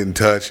problem, not in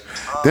touch.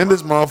 Then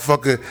this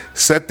motherfucker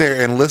sat there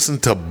and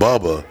listened to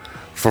Bubba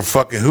for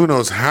fucking who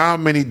knows how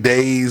many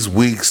days,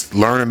 weeks,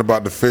 learning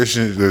about the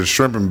fishing, the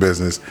shrimping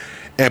business,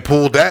 and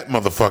pulled that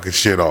motherfucking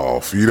shit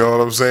off. You know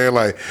what I'm saying?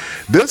 Like,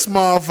 this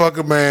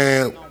motherfucker,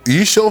 man,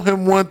 you show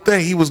him one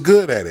thing, he was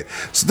good at it.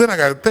 So then I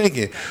got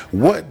thinking,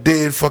 what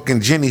did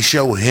fucking Jenny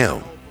show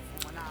him?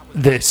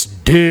 This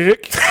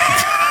dick.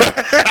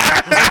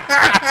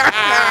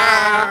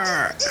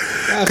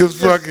 Cause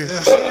fucking She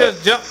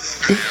just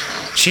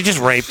jumped. She just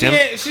raped him.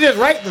 She just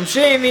raped him. She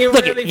ain't even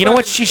Look, really you know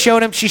what fucking- she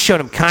showed him? She showed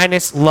him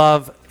kindness,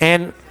 love,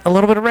 and a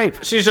little bit of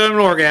rape. She showed him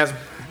an orgasm.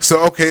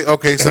 so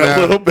okay, so A now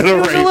little bit of It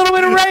was a rape. little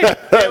bit of rape.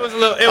 It was a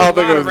little. It I was don't think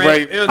a it lot was of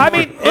rape. It was I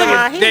mean, it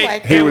was- he they-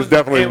 liked He it. was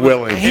definitely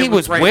willing. He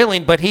was rape.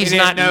 willing, but he's He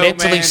not didn't know,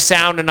 mentally man.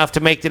 sound enough to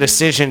make the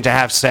decision to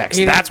have sex.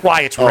 He- That's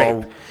why it's Oh, rape.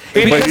 but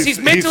Because he's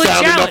mentally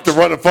sound enough challenged. to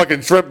run a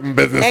fucking shrimping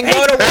business. And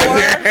go to war.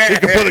 He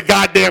can put a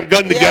goddamn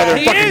gun together and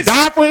He fucking is.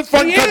 die for his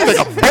fucking He country is.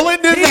 like a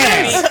bullet in his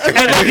ass.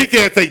 And he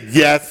can't say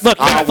yes. Look,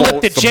 I you flip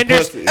want the some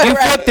genders. pussy. You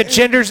flip the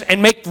genders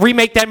and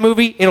remake that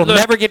movie. It'll Look.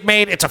 never get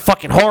made. It's a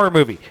fucking horror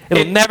movie.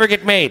 It'll It- never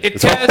get made.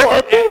 It tells,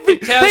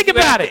 it tells Think you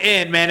about at it. the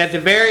end, man. At the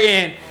very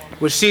end,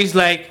 where she's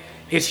like,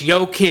 "It's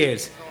your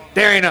kids."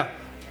 There ain't a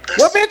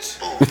what, bitch?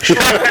 Who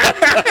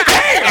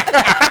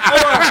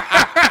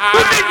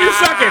think you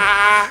sucking?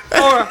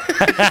 Or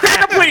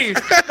cracker, please.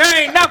 There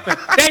ain't nothing.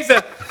 There's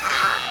a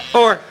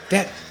Or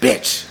that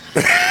bitch.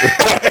 Hit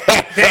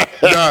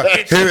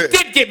She it.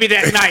 did get me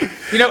that night.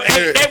 You know,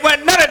 it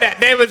wasn't none of that.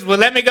 They was, well,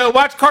 let me go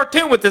watch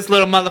cartoon with this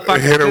little motherfucker.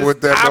 Hit her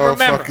with that I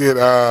remember.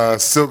 motherfucking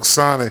Silk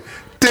Sonic.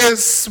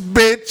 This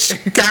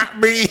bitch got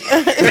me.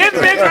 This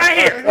bitch right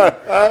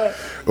here.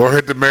 Or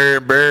hit the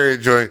Marion Barry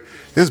joint.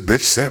 This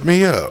bitch set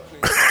me up.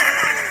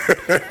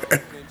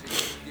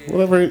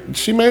 Whatever.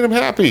 She made him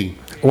happy.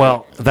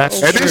 Well,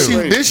 that's And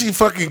true. then she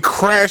fucking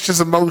crashed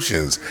his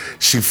emotions.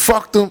 She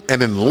fucked him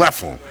and then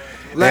left him.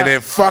 And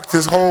then fucked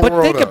his whole But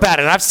world think up. about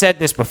it. I've said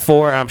this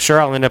before, and I'm sure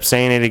I'll end up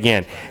saying it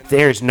again.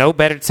 There's no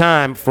better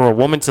time for a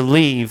woman to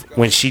leave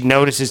when she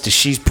notices that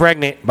she's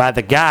pregnant by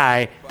the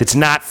guy that's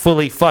not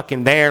fully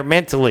fucking there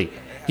mentally.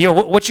 You know,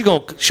 what you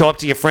gonna show up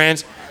to your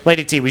friends?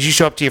 Lady T, would you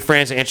show up to your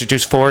friends and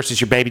introduce Forrest as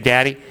your baby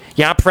daddy?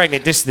 Yeah, I'm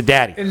pregnant. This is the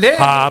daddy. And then-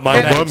 my and-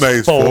 name's My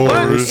name's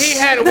Forrest. He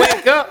had to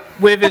wake up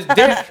with his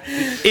dick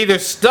either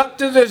stuck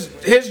to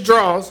his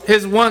drawers,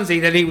 his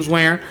onesie that he was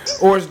wearing,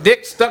 or his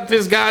dick stuck to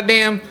his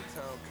goddamn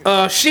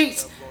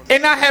sheets.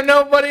 And I have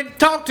nobody to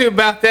talk to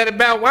about that,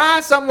 about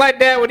why something like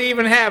that would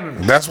even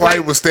happen. That's why he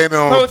was standing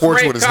on the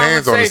porch with his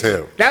hands on his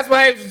hip. That's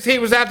why he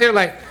was out there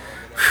like,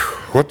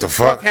 What the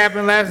fuck? what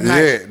happened last night?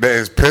 Yeah,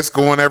 there's piss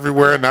going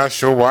everywhere. Not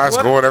sure why it's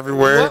going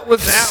everywhere. What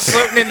was out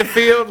floating in the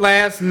field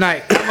last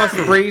night? I must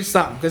have breathed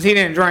something because he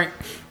didn't drink.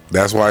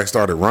 That's why he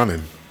started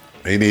running.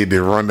 He needed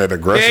to run that Yeah,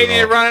 aggression. he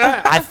didn't off. run it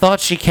out. I thought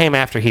she came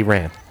after he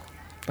ran.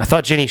 I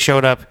thought Jenny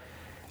showed up,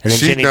 and then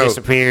Jenny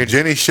disappeared.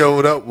 Jenny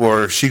showed up,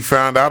 or she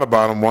found out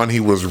about him when he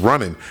was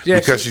running Yeah,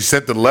 because she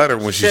sent the letter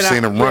when she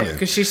seen him running.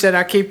 Because she said,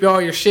 I keep you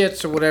all your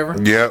shits or whatever.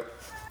 Yep,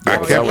 I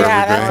kept Yeah, everything.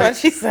 that's what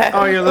she said.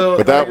 All your little,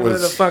 But that all your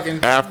little was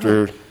fucking.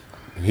 after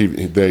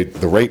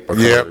the rape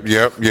occurred.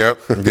 Yep.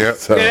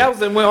 So, Yeah, that was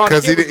when all the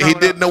Because shit was he growing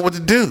didn't up. know what to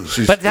do.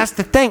 But that's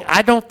the thing.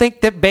 I don't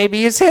think that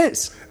baby is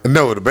his.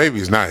 No, the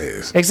baby's not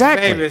his.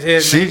 Exactly. Baby,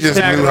 his, She he just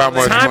spackled knew how in-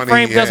 much Time money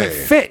frame he doesn't had.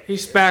 fit. He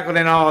spackled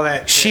in all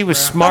that. She shit, was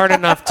bro. smart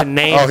enough to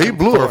name. Oh, he him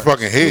blew her Forrest.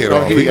 fucking head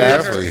No, off. he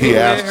That's asked. what He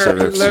asked her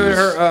if loaded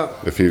her she's,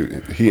 up.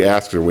 if he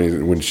asked her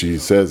when she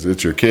says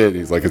it's your kid.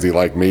 He's like, is he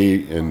like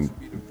me and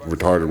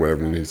retarded, or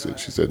whatever? And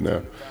she said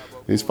no.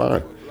 He's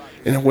fine.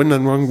 And there wasn't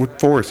nothing wrong with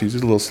Forrest. He's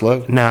just a little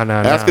slow. No.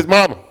 Ask his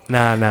mama.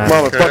 No.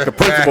 Mama, fuck the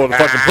principal to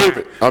fucking prove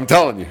it. I'm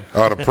telling you.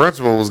 Oh, the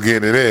principal was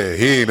getting it in.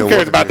 He ain't know Who cares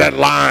what about that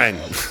line?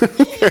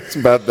 Who cares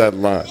about that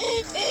line?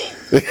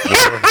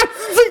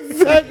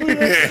 Exactly.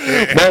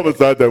 Mama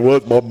thought that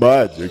was my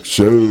magic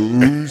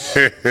shoes.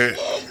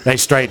 They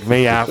straightened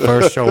me out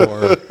for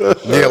sure.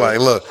 Yeah, like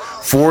look,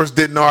 Forrest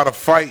didn't know how to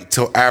fight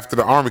till after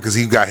the army because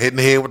he got hit in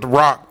the head with the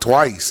rock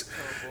twice.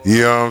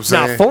 You know what I'm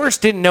saying? Now,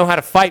 Forrest didn't know how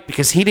to fight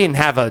because he didn't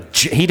have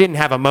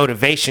a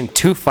motivation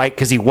to fight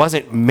because he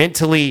wasn't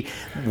mentally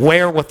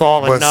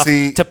wherewithal But enough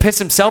see- to piss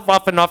himself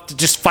off enough to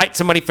just fight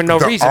somebody for no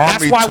The reason.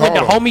 That's Army why when the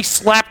taught him. homie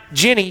slapped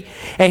Jenny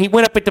and he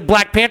went up at the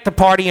Black Panther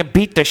party and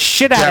beat the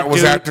shit out That of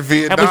was dude, after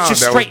Vietnam. and was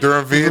just That was straight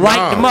during Vietnam.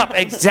 lighting him up.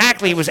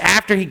 Exactly. It was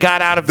after he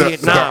got out of the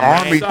Vietnam.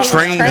 army man.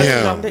 trained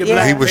him.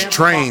 Yeah. He was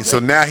trained, so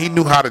now he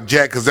knew how to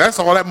jack. Because that's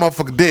all that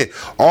motherfucker did.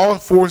 All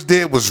Forrest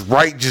did was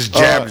just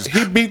jab.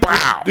 He beat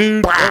Bow, this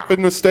dude bow. up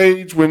in the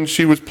stage when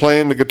she was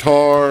playing the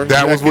guitar.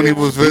 That was when he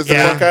was visiting.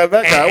 Yeah.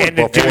 That guy was And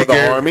the before dude-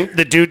 the army.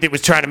 The dude that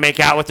was trying to make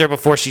out with her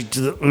before she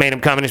made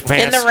him come in his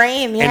pants. the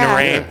rain, In yeah. the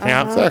rain,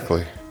 yeah.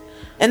 Exactly.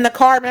 In the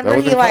car, remember That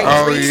was he in- like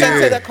Oh, reached yeah.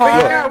 into the car.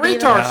 He got and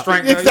beat retard him.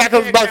 strength. though. Exactly. I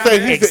was about to say,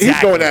 he's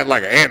Exactly. going at it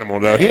like an animal,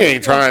 though. He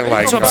ain't trying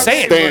like That's what I'm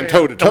saying. stand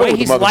toe to The toe way with the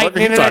he's motherfucker.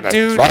 lightning He's that trying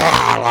dude.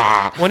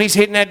 to. When he's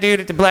hitting that dude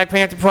at the Black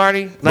Panther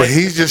party, But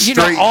he's just you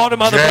straight know, all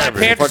them other Black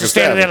jabbing. Panthers Fucking are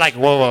standing there savage.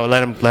 like, whoa,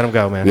 let him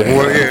go, man. Yeah.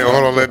 Well, yeah,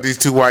 hold on, let these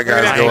two white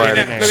guys Look at go that,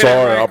 at look it. at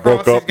Sorry, I Red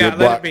broke Cross up he's the got,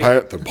 let Black it be.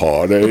 Panther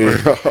party.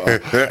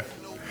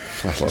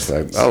 I love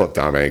that. I love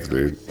Tom Hanks,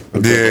 dude.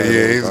 Yeah,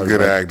 he's a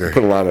good actor.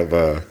 Put a lot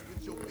of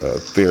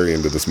theory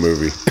into this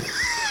movie.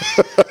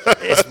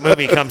 This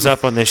movie comes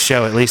up on this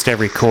show at least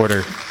every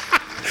quarter.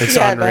 It's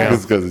Yeah, unreal.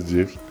 It's because of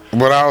you.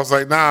 But I was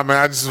like, nah,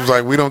 man. I just was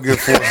like, we don't give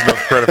Forrest enough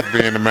credit for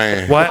being the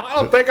man. What? I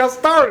don't think I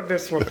started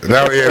this one.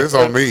 That, yeah, it's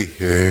on me.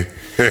 Yeah.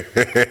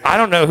 I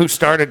don't know who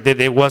started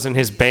that it wasn't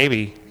his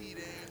baby,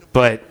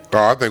 but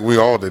Oh, I think we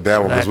all did that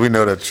one because we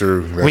know that's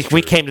true.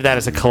 we came to that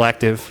as a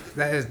collective.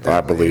 That is I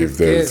believe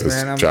that it's his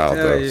man, I'm child,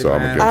 telling though, you, so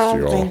I'm man. against I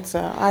you don't all. think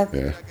so.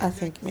 I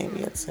think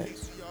maybe it's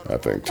his. I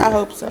think too. I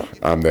hope so.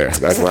 I'm there.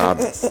 That's why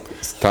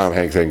Tom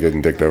Hanks ain't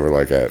getting dicked over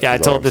like that. Yeah, I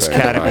That's all told I'm this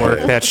saying. cat at work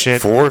that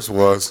shit. Forrest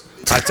was.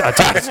 I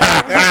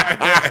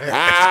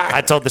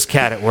told this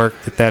cat at work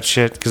that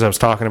shit because I was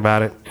talking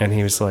about it, and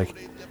he was like,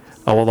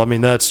 "Oh well, I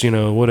mean that's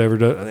whatever."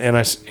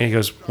 And he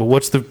goes, "Well,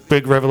 what's the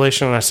big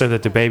revelation?" And I said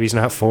that the baby's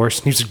not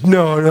forced. And he's like,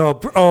 "No,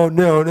 oh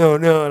no." And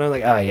I'm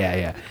like, "Oh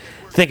yeah.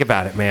 Think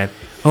about it, man.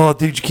 Oh,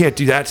 dude, you can't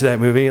do that to that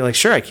movie." Like,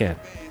 sure I can.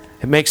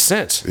 It makes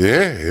sense.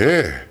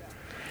 Yeah.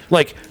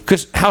 Like,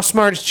 because how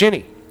smart is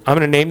Jenny? I'm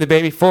gonna name the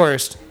baby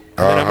Forrest,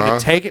 and then I'm gonna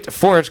take it to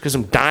Forrest because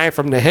I'm dying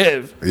from the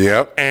HIV.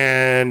 Yep.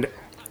 And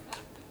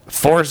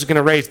Forrest is going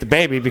to raise the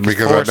baby because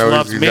Because Forrest I know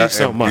loves me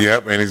so much.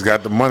 Yep, and he's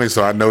got the money,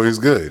 so I know he's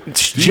good.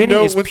 Ginny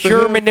know is what the pure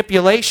hell?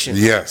 manipulation.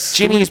 Yes.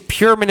 Ginny is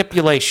pure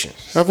manipulation.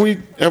 Have we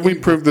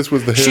proved this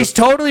was the hip? She's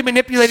totally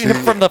manipulating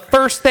him from the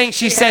first thing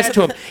she says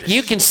to him.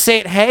 You can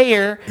sit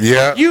here.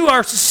 Yeah. You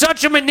are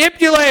such a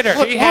manipulator.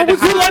 He had to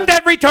You let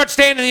that retard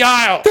stand in the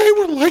aisle. They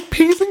were like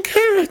peas and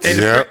carrots.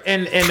 Yep.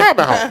 And Come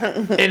out.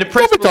 and the Don't be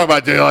principal. talking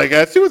about Jenny like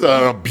that. She was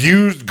an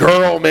abused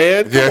girl,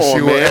 man. Come Yeah, on,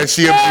 she was, man. and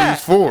she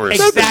abused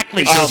Forrest.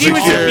 Exactly. Oh, She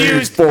was yeah.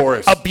 abused.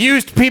 Forrest.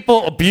 Abused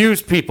people.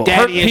 Abused people. Daddy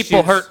Hurt people.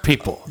 issues. Hurt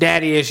people.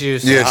 Daddy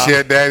issues. Yeah, she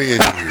had daddy issues.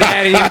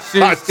 Daddy I'm issues.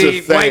 just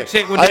Steve. saying. White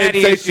chick with I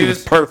didn't daddy say she was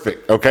issues.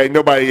 perfect. Okay,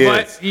 nobody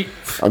But is. you,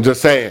 I'm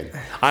just saying.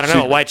 I don't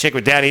know. A white chick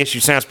with daddy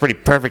issues sounds pretty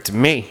perfect to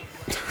me.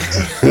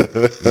 You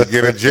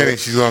get a Jenny,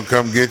 she's gonna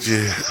come get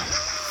you.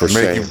 For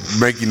Make shame.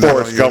 make you know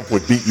Forrest you- Gump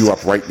would beat you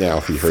up right now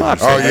if he heard you Fuck.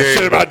 say Oh that shit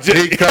yeah, about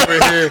Jenny. he come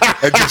in here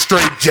and just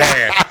straight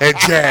jab and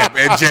jab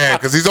and jab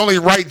because he's only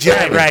right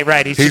jabbing.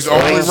 Right. He's just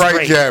only right right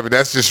straight. jabbing.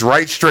 That's just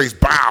right straight.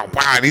 Bow,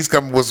 bow. And he's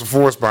coming with some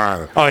force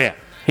behind him. Oh yeah.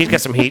 He's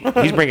got some heat.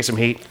 He's bringing some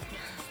heat.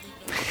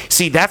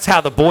 See, that's how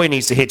the boy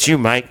needs to hit you,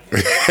 Mike.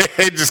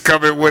 He just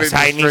come in with That's it.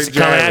 how he just needs to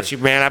straight come jabbing. at you,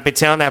 man. I've been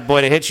telling that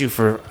boy to hit you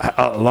for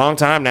a long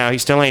time now. He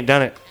still ain't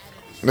done it.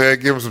 Yeah,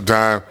 give him some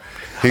time.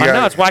 He I know.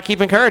 got It's why I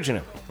keep encouraging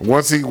him.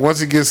 once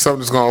he gets something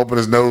that's gonna open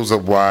his nose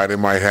up wide, it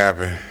might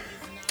happen.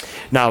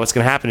 No, what's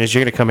going to happen is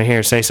you're going to come in here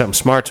and say something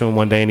smart to him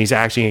one day, and he's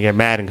actually going to get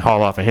mad and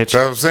haul off and hit That's you.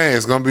 what I'm saying.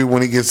 It's gonna be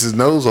when he gets his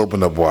nose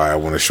opened up wide.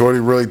 When a shorty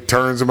really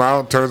turns him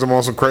out, turns him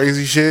on some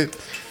crazy shit.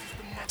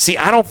 See,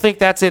 I don't think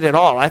that's it at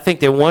all. I think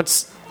that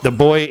once the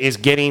boy is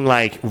getting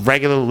like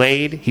regular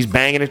laid, he's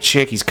banging a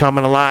chick, he's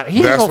coming a lot. He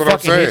ain't That's gonna what I'm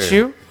fucking hit saying.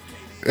 you.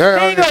 Yeah,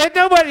 He ain't gonna hit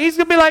nobody. He's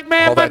gonna be like,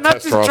 man, All my that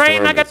nuts is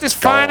drained. I got testosterone this is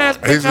fine ass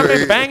gone. bitch. I've He's-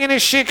 been banging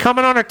this shit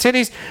coming on her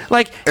titties.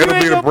 Like, you It'll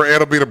ain't be gonna-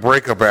 it'll be the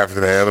breakup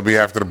after that. It'll be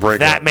after the breakup.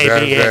 That may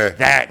be it.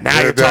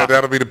 Now you're talking.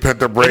 That'll be the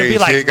pent up It'll rage. be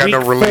like He ain't got week no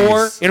release.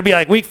 4. It'll be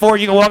like week 4.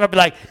 You can walk up and be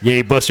like, yeah,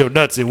 you bust your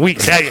nuts in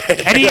weeks. And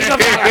he's gonna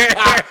be like,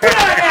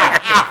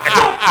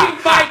 fuck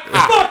you, Mike.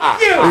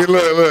 Fuck you. Hey,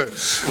 look,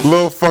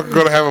 little fucker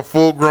gonna have a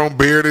full grown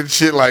beard and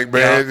shit. Like,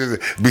 man,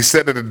 just be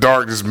sitting in the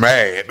dark, just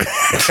mad.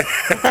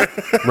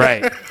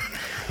 Right.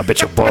 I bet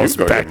your He's balls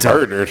gonna backed get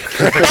up. murdered.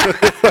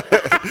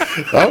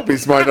 I would be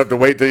smart enough to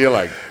wait till you're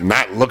like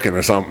not looking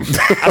or something.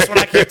 That's what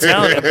I keep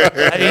telling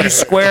him. You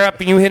square up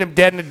and you hit him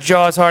dead in the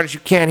jaw as hard as you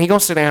can. He gonna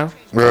sit down.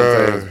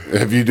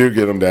 If you do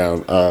get them down,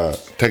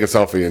 take a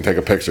selfie and take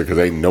a picture because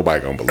ain't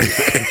nobody gonna believe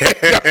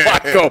it.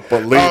 Nobody gonna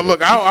believe Oh, it.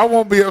 look, I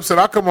won't be upset.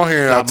 I'll come on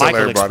here and I'll tell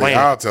Michael everybody. explain it.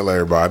 I'll tell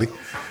everybody.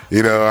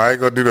 You know, I ain't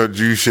gonna do no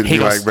Jew shit and He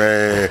be gonna like,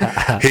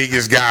 man, he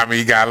just got me.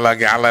 He got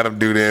lucky. I let him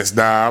do this.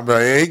 Nah, I'm like,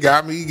 hey, he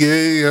got me. Yeah,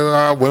 you know,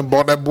 I went and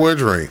bought that boy a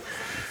drink.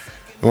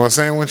 You want a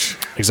sandwich?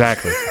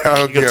 Exactly.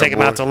 Oh, You gonna yeah, take him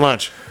boy. out to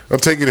lunch. I'll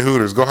take you to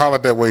Hooters. Go holler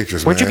at that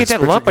waitress. Where'd you man. get that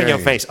Spit lump on your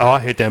game. face? Oh, I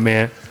hit that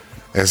man.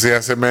 And see, I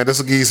said, man, this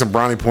will give you some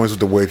brownie points with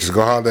the waitress.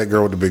 Go holler at that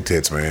girl with the big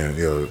tits, man.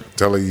 Yo,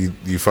 tell her you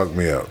fucked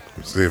me up.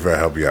 See if I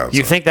help you out. You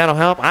son. think that'll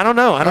help? I don't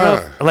know. I don't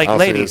know. Like I'll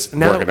see ladies, it's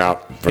now working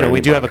out for you know,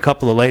 we do have a anybody.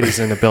 couple of ladies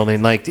in the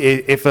building. Like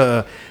if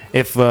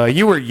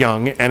you were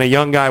young and a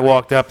young guy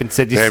walked up and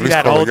said, "You Damn, see he's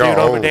that calling old dude y'all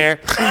over old. there?"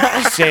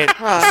 You said,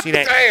 "You see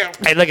that?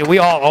 Hey, look, we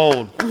all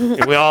old.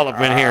 We all have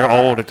been here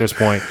old at this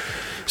point."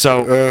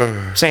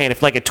 So, saying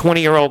if like a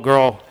 20-year-old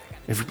girl,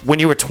 when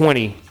you were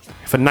 20,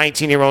 if a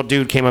 19-year-old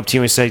dude came up to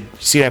you and said,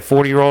 "See that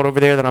 40-year-old over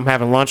there that I'm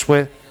having lunch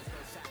with?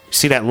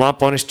 See that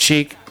lump on his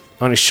cheek,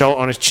 on his shoulder,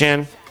 on his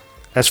chin?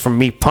 That's from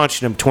me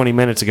punching him 20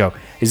 minutes ago."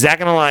 Is that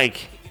gonna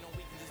like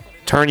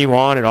turn you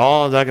on at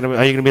all? Is that gonna,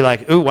 are you gonna be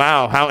like, "Ooh,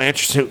 wow, how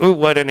interesting! Ooh,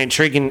 what an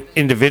intriguing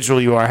individual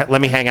you are. Let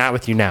me hang out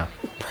with you now."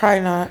 Probably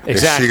not. If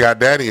Exactly. she got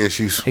daddy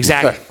issues.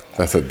 Exactly.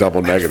 That's a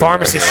double negative.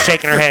 Pharmacists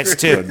shaking their heads A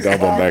too.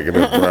 double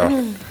negative,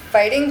 bro.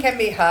 Fighting can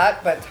be hot,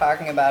 but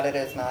talking about it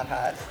is not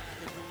hot.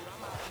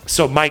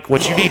 So, Mike,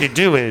 what you need to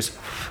do is,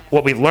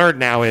 what we've learned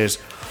now is,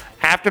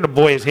 after the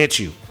boy has hit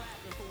you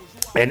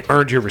and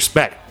earned your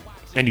respect,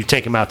 and you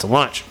take him out to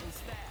lunch,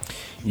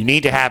 you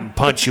need to have him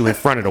punch you in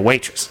front of the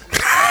waitress.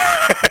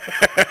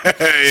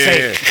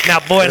 Say, now,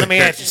 boy, let me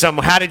ask you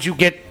something. How did you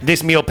get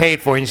this meal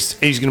paid for? And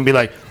he's going to be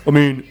like, I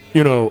mean,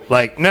 you know,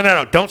 like, no.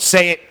 Don't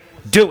say it.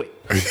 Do it.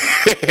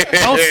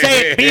 Don't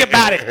say it. Be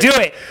about it. Do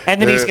it.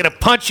 And then he's going to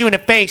punch you in the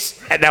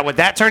face. And now, would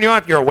that turn you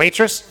on if you're a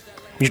waitress?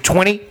 You're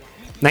 20?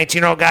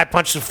 19-year-old guy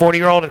punches a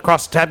 40-year-old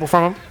across the table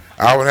from him?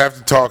 I would have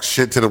to talk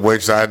shit to the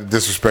waitress. I had to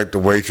disrespect the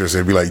waitress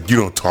and be like, you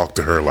don't talk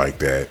to her like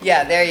that.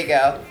 Yeah, there you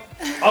go.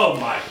 Oh,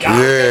 my God.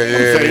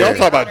 Say, y'all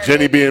talk about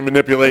Jenny being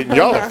manipulating.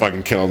 Y'all are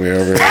fucking killing me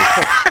over here.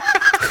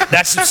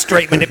 That's some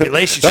straight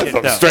manipulation That's shit,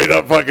 some though. straight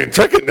up fucking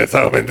tricking this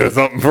home into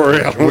something for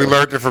real. We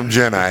learned it from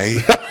Jenna.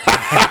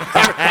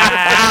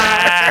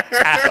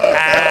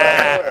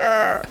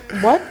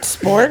 What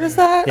sport is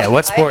that? Yeah,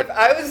 what sport?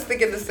 I was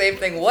thinking the same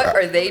thing. What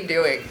are they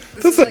doing?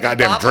 This is a like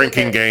goddamn wobbling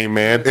drinking it- game,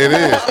 man. It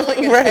is.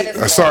 wobbling a Right. tennis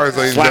ball. Sorry,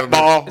 ladies and Slap gentlemen.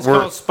 ball. It's We're,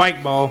 called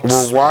spike ball.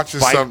 we're watching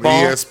Spike some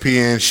ball?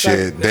 ESPN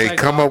shit. They Spike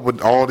come ball. up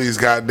with all these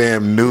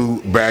goddamn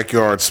new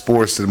backyard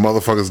sports that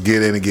motherfuckers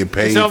get in and get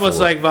paid It's almost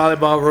for. like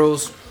volleyball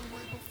rules.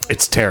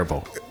 It's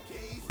terrible.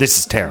 This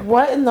is terrible.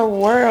 What in the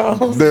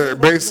world? They're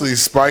basically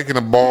spiking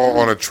a ball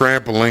on a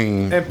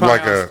trampoline, And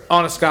like probably a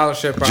on a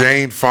scholarship. Probably.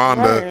 Jane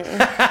Fonda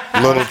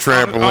little On a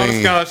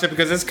trampoline. scholarship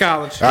because it's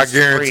college. I Free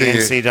guarantee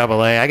you.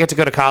 NCAA. I get to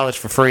go to college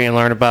for free and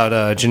learn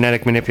about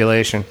genetic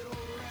manipulation.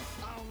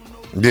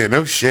 Yeah,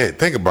 no shit.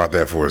 Think about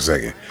that for a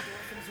second.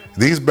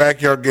 These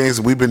backyard games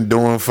that we've been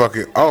doing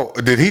fucking. Oh,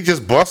 did he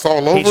just bust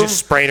all over He him? just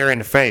sprayed her in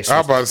the face. I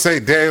was about to say,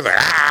 Dad's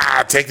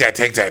like, take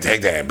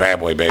that, bad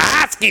boy, baby.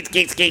 Skeet,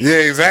 skeet, skeet. Yeah,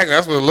 exactly.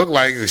 That's what it looked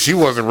like. She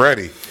wasn't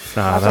ready.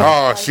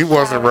 Oh, she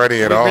wasn't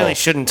ready at We all. really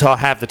shouldn't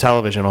have the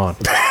television on.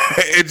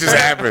 It just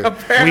happened. We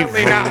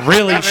Apparently not.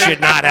 really should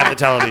not have the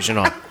television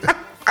on. Like,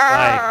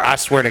 I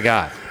swear to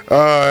God.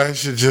 Oh, that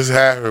shit just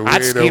happened. We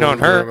I'd ain't know skeet on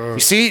what's going her. on. You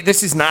see,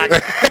 this isn't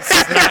good.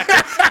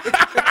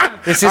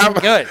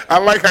 I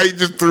like how you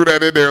just threw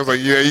that in there. It was like,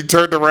 yeah, he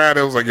turned around.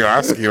 It was like, yo,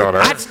 I skeet on her.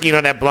 I'd skeet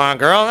on that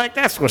blonde girl. Like,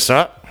 that's what's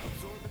up.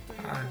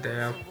 Ah,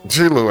 damn.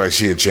 She looked like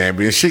she a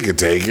champion. She could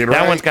take it, right?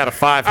 That one's got a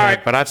 5 head,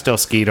 right. but I'd still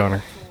skeet on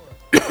her.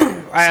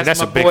 I asked that's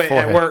my a big boy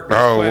forehead. at work. this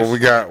Oh, what question. we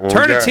got?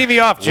 Turn the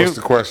TV off, What's Juke.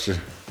 the question?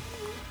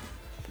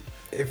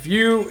 If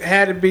you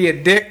had to be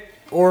a dick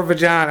or a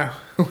vagina,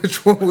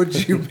 which one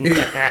would you be? All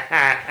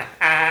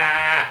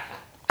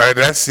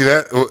right, see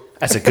that?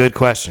 That's a good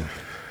question.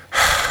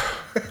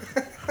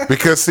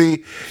 Because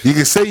see, you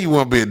can say you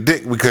want to be a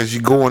dick because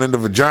you're going in the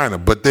vagina,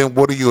 but then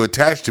what are you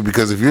attached to?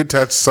 Because if you're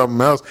attached to something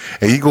else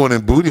and you going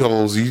in booty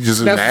holes, you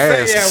just in the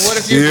That's ass. yeah. What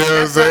if you? know what I'm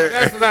that's, saying?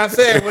 that's what I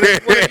said. What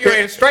if you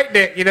ain't a straight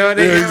dick? You know what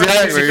I mean? Yeah,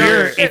 exactly,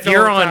 yeah.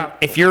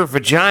 If you're a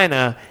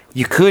vagina,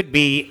 you could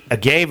be a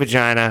gay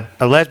vagina,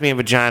 a lesbian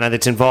vagina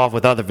that's involved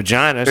with other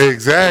vaginas.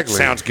 Exactly.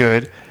 Sounds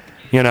good.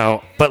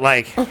 But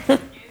like, and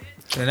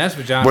that's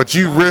vagina. But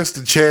you risk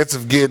the chance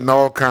of getting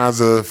all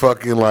kinds of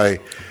fucking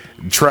like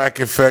tract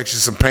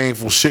infections and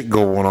painful shit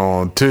going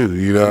on too.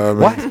 You know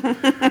what I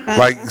mean?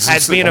 Like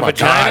As being a Oh my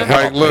God,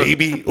 vagina? Like, look,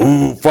 baby.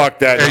 Ooh, fuck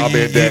that. and I'll be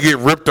you a dick. get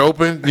ripped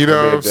open. You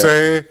know what I'm a dick.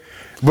 saying?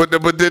 But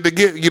then to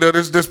get,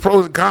 there's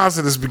pros and cons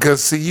to this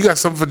because see, you got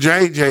some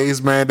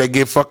vajayjays, man, that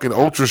get fucking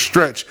ultra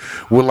stretched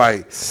with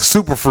like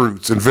super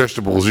fruits and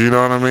vegetables. You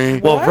know what I mean?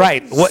 well,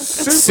 right. What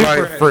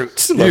super Like-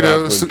 fruits? You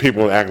know, when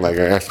people act like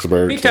an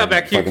expert. He talking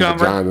about fucking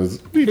cucumber.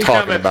 vaginas. What are you He talking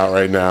talking about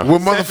right now?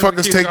 when Sesame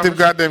motherfuckers take them cucumbers.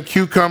 goddamn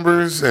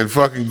cucumbers and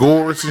fucking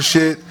gourds and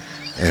shit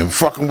and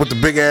fucking with the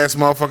big ass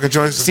motherfucking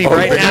joints. See,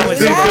 right now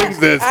These it's things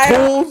that's I-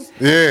 tools?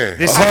 yeah.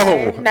 this.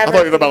 Oh, I never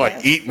thought you were about seen like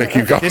it. eating a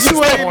cucumber. This is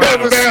You ain't porn.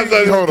 never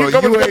seen Hold on, you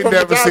cucumbers ain't from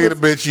never seen a vaginas?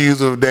 bitch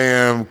use a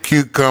damn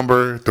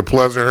cucumber to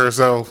pleasure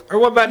herself. or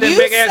what about them You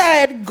big ass?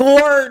 said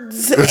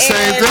gourds. The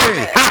same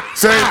thing.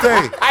 Same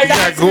thing. You got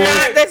That's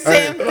not the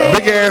same thing.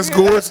 big ass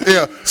gourds.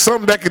 Yeah,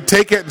 something that can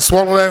take it and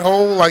swallow that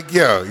whole. Like,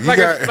 yeah, you Like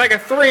got. a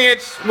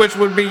 3-inch, which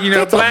would be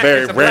That's a black.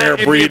 very it's a black- rare it'd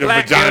be a breed of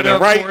black vagina, dildo,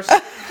 of right? course.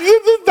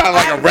 This is not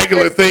like a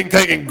regular thing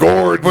taking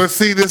gourd. but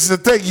see, this is the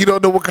thing. You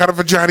don't know what kind of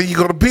vagina you're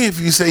gonna be if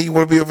you say you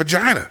want to be a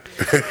vagina.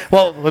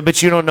 Well,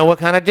 but you don't know what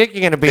kind of dick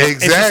you're gonna be. Is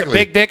this a Exactly.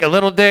 big dick, a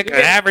little dick, an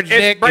average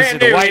it's dick? Is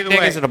brand it a new white either dick?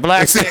 way. Is it a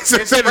black It's, dick?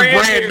 it's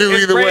brand new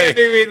It's either way. brand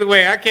new either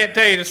way. I can't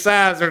tell you the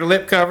size or the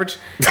lip coverage,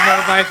 or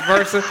vice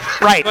versa.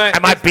 Right. But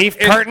Am I it's- beef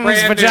it's curtains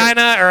brand new.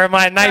 vagina or am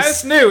I nice?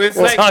 That's new. It's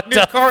like tucked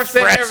new up, car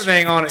set and fresh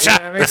everything on it. You know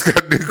what I mean? It's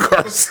got new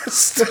car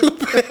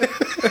stupid.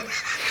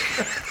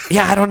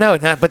 Yeah, I don't know.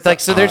 But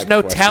like, so there's Odd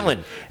no question.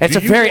 telling. It's Do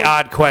a you very want-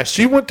 odd Do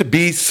question. you want to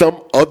be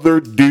some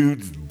other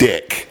dude's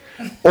dick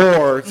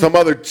or some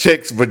other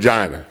chick's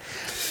vagina?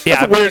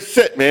 Yeah, That's weird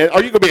shit, man.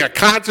 Are you gonna be a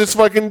conscious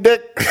fucking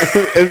dick?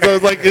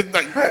 it's like,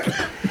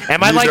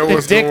 am I You like know the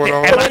what's dick? going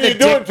on. Am I what are the you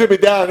doing dick? to me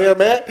down here,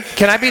 man?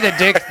 Can I be the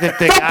dick that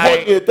the Don't point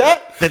me guy at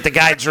that.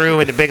 that drew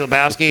in the Big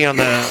Lebowski on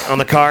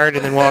the card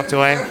and then walked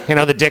away? You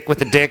know, the dick with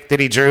the dick that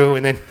he drew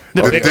and then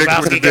the Big dick with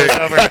the Lebowski goes dick.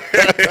 over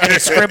and he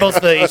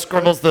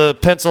scribbles the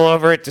pencil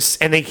over it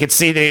and they could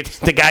see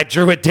the guy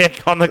drew a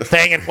dick on the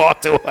thing and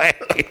walked away.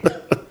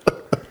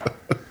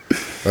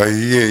 Yeah,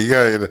 you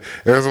got.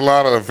 There's a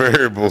lot of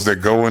variables that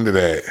go into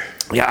that.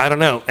 Yeah, I don't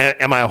know.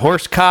 Am I a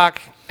horse cock?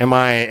 Am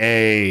I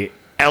a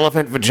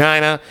elephant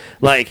vagina?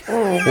 Like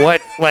what?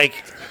 Like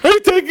Are you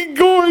taking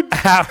gourd?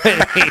 how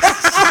many?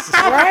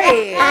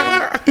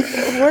 Right.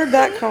 Where'd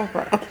that come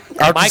from?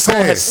 I'm Michael just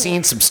saying. has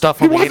seen some stuff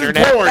on the Wasn't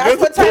internet. porn. That's a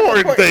what type of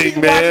porn porn- thing,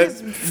 he man.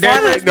 watches There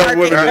farmers ain't no market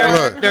women-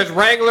 videos. Look. There's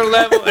regular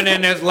level and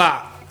then there's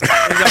lop.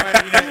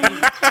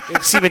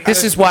 See, but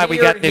this is why we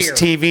got this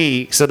Here.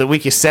 TV so that we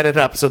can set it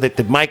up so that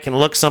the mic can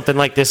look something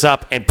like this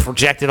up and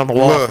project it on the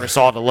wall Look. for us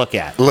all to look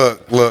at.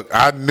 Look,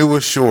 I knew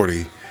a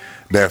shorty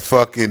that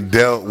fucking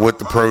dealt with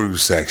the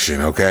produce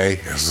section, okay?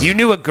 You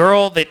knew a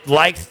girl that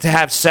liked to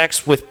have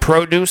sex with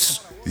produce?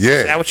 Yeah.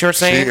 Is that what you're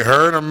saying?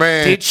 Her and her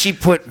man. Did she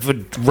put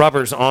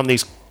rubbers on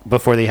these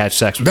before they had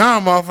sex with Nah,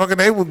 motherfucker,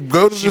 they would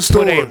go to She the put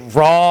store.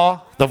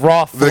 the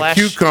raw The flesh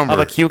cucumber, of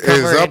a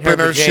cucumber is up in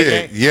her vajayjay?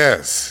 shit.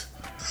 Yes.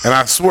 And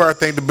I swear I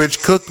think the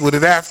bitch cooked with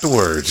it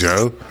afterwards,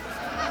 yo.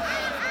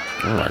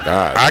 Oh my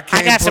god. I I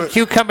can't got some put,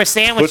 cucumber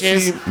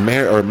sandwiches. Pussy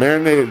or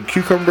marinated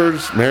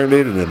cucumbers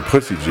marinated in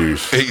pussy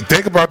juice. Hey,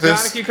 think about Not a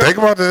this. cucumber. Think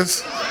about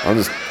this. I'm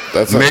just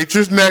that's a,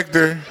 Nature's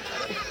nectar.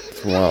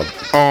 Wow.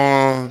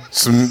 on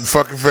some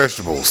fucking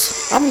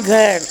vegetables. I'm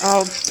good.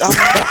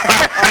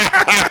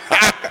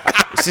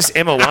 Is this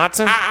Emma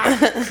Watson?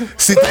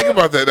 See, think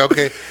about that.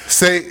 Okay,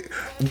 say,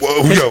 yo,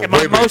 My wait a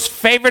minute. most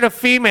favorite of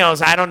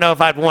females. I don't know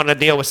if I'd want to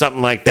deal with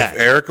something like that.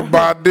 Erica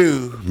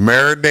Badu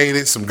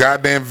marinated some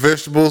goddamn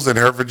vegetables in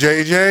her for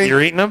JJ.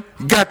 You're eating them?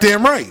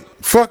 Goddamn right.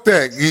 Fuck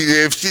that.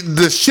 If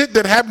the shit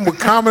that happened with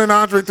Common and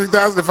Andre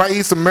 3000, if I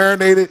eat some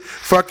marinated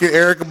fucking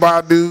Erica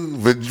Badu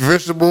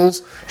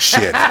vegetables,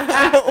 shit.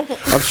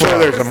 I'm sure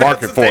there's a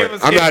market for it.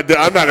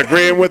 I'm not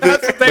agreeing with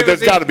it, but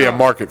there's got to be a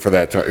market for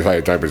that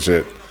type of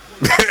shit.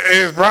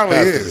 It probably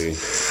Has to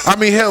is. I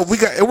mean, hell,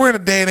 we're in a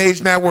day and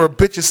age now where a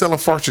bitch is selling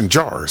farts in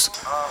jars.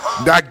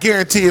 I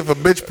guarantee if a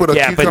bitch put a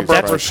cucumber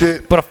up her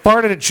shit. But a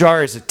fart in a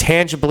jar is a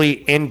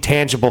tangibly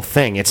intangible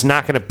thing. It's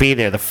not going to be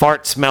there. The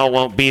fart smell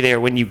won't be there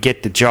when you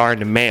get the jar in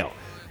the mail.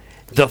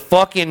 The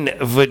fucking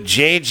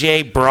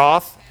vajayjay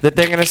broth that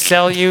they're going to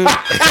sell you.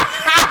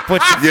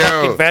 Put your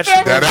fucking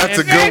vegetables now that's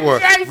a in. good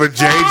one. For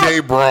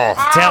JJ broth.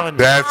 Telling you.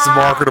 That's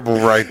marketable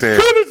right there.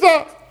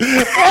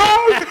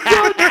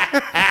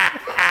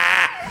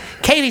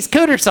 Katie's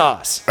Cooter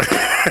Sauce.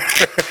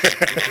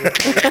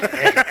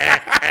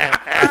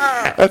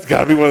 That's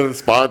got to be one of the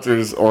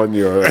sponsors on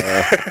your.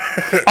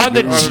 On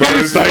the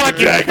juice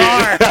fucking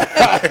car.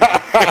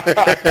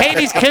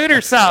 Katie's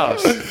Cooter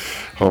Sauce.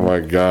 Oh my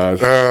God.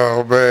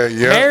 Oh man,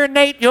 yeah.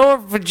 Marinate your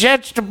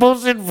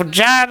vegetables in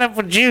vagina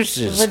for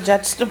juices.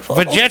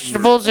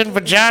 Vegetables in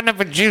vagina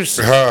for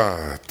juices.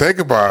 Think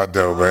about it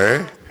though,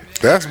 man.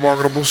 That's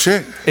marketable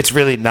shit. It's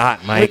really not,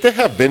 Wait, Mike. they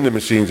have vending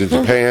machines in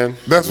Japan.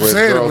 That's what I'm with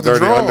saying, girls' with the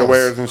dirty draws.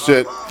 underwears and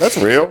shit. That's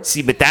real.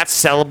 See, but that's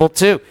sellable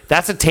too.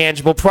 That's a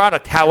tangible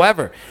product.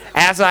 However,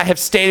 as I have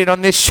stated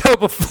on this show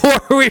before,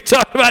 we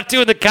talked about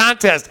doing the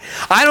contest.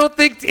 I don't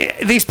think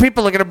these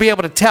people are going to be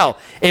able to tell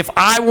if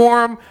I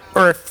wore them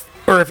or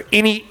if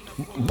any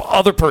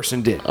other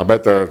person did. I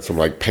bet there are some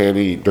like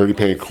dirty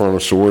panty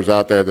connoisseurs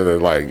out there that are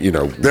like,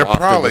 There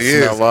probably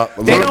is. smell up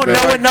a They little don't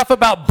bit. know enough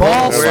about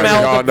ball No,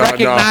 smell to no, no.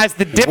 recognize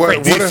the difference.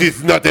 What This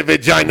is not a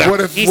vagina.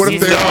 What if This they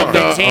is are?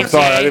 not I'm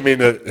sorry, I didn't mean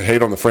to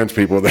hate on the French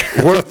people there.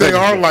 What if they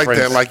are like French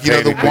that? Like, the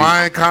panty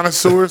wine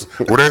connoisseurs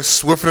where they're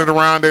swiffing it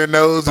around their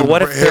nose. But And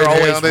what if they're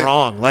always inhaling it?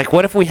 wrong? Like,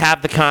 what if we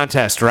have the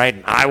contest, right?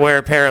 I wear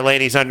a pair of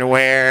ladies'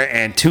 underwear,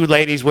 and two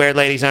ladies wear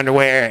ladies'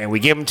 underwear, and we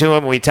give them to them,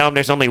 and we tell them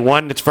there's only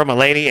one that's from a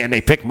lady, and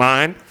they pick mine?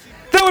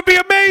 That would be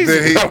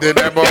amazing. Did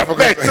that motherfucker?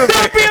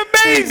 That would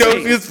be He knows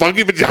amazing. his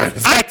funky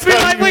vaginas. I feel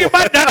like we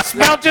might not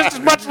smell just as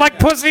much like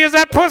pussy as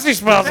that pussy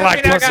smells I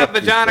like mean, I pussy. got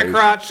vagina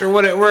crotch, or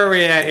where are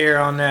we at here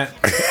on that?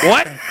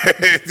 What?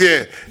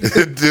 Yeah.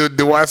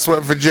 Do I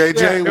sweat for JJ?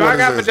 Yeah, do What I is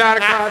got this? vagina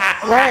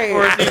crotch? Right.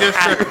 Or is he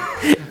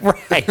just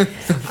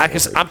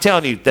Right. I'm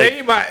telling you, then that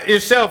you might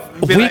yourself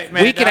be week, like,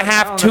 man, week and a I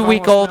half, don't know if I wanna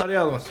 2-week-old smell the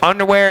other ones.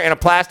 underwear in a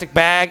plastic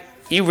bag.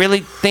 You really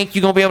think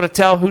you're going to be able to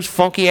tell whose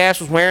funky ass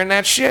was wearing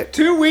that shit?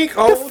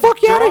 2-week-old. Get the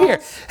fuck out of draws?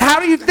 here. How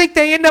do you think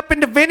they end up in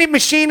the vending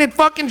machine in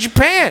fucking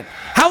Japan?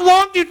 How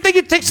long do you think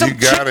it takes? Some You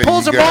gotta- chick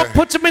pulls you them off, gotta-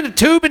 puts them in the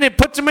tube, and then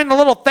puts them in the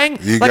little thing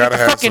You like at gotta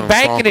the have fucking some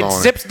bank, and it funk on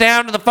it. zips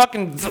down to the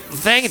fucking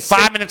thing, and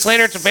 5 minutes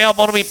later it's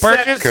available to be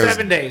purchased?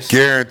 7 days.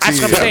 Guaranteed. That's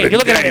what I'm saying. You're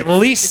looking at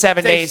least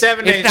 7 Takes days.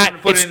 7 If days not, to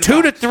put it's it in the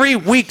 2 to box. 3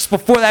 weeks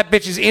before that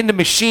bitch is in the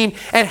machine.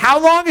 And how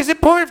long is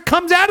it before it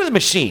comes out of the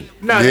machine?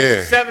 No,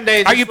 Yeah. 7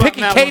 days. Are It's you fucking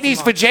picking out once a Katie's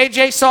for month.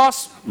 JJ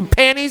sauce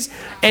panties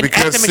and at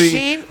Because the see,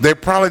 machine? they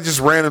probably just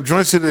random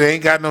joints that they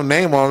ain't got no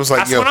name on. It's like,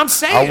 That's yo, what I'm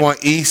saying. I want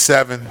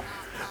E7.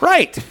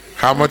 Right.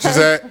 How much is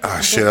that?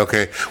 Oh shit.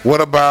 Okay. What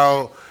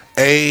about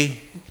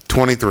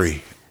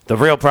A23? The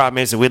real problem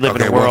is that we live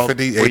in Okay, a world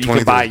 150, where you can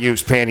 823. buy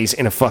used panties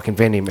in a fucking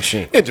vending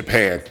machine. In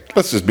Japan,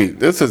 this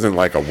isn't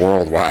like a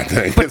worldwide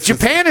thing. But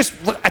Japan has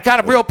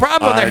got a real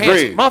problem on I their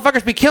hands. agree.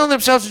 Motherfuckers be killing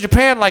themselves in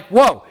Japan like,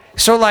 whoa.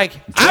 So, like,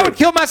 I would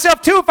kill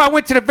myself, too, if I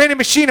went to the vending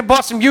machine and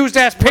bought some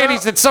used-ass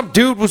panties that some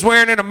dude was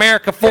wearing in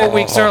America 4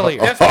 weeks earlier.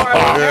 That's part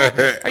of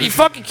it. Are you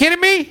fucking kidding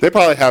me? They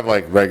probably have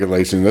like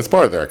regulation. That's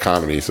part of their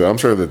economy, so I'm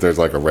sure that there's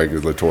like a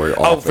regulatory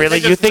Oh, office. really?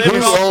 They You just think live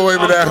there's, off- Oh, wait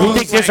a minute. you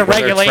think there's a Where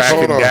they're regulation? tracking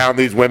Hold on. down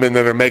these women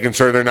that are making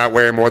sure they're not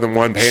wearing more than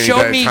one panty Show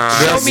at a me,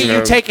 time. show me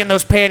you taking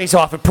those panties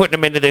off and putting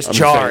them into this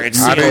jar saying,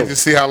 and I see. need to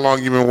see how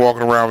long you've been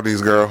walking around with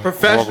these girls.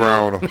 Walk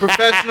around with them.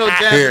 Professional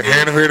Here, Japanese.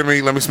 hand them here to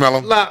me. Let me smell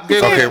them.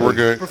 Okay, we're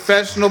good.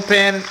 Professional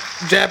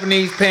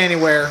Japanese panty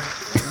wear.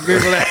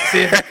 Google that.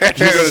 See it.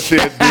 You're gonna see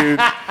it,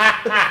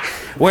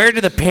 dude. Where do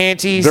the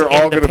panties They're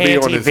all and the gonna be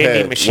on panty his vending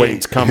head.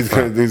 machines come he's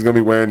from? He's gonna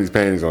be wearing these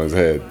panties on his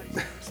head.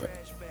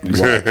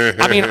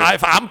 I mean,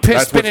 if I'm pissed That's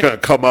what's spending, gonna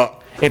come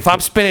up. if I'm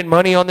spending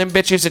money on them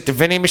bitches at the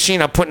vending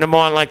machine, I'm putting them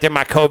on like they're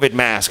my COVID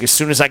mask. As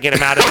soon as I get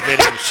them out of the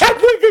vending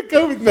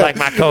machine, like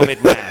my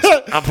COVID mask,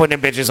 I'm putting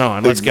them bitches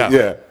on. Let's go.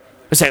 Yeah.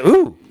 I say,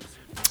 ooh,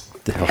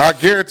 I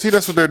guarantee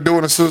that's what they're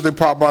doing as soon as they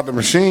pop out the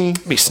machine.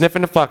 Be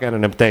sniffing the fuck out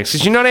of them things.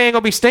 Because you know they ain't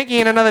going to be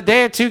stinky in another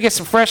day or two. Get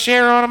some fresh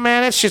air on them,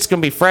 man. That shit's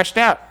going to be freshed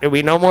out. There'll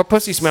be no more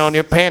pussy smell in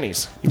your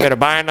panties. You better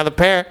buy another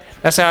pair.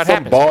 That's how it Some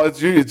happens. ball, it's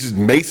just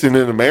Mason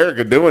in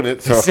America doing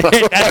it. So That's right.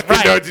 You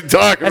know what you're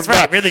talking That's about.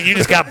 right. Really, you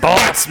just got ball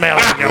smell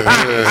in your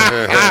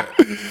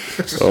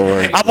Oh,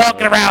 right. I'm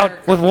walking around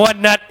with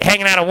one nut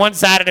hanging out of one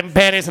side of them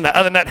panties and the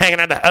other nut hanging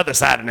out the other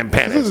side of them This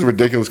panties. is a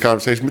ridiculous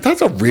conversation, but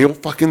that's a real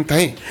fucking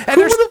thing. And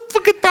Who there's- would have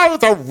fucking thought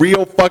it was a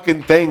real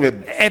fucking thing?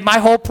 And my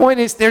whole point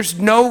is there's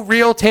no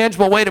real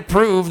tangible way to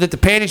prove that the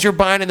panties you're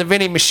buying in the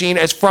vending machine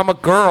is from a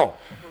girl.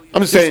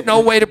 I'm just There's saying, no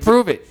way to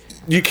prove it.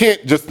 you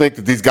can't just think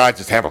that these guys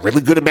just have a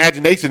really good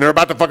imagination. They're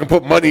about to fucking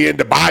put money in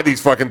to buy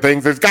these fucking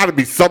things. There's got to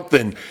be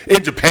something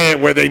in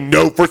Japan where they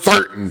know for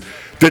certain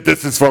that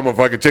this is from a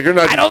fucking chick. They're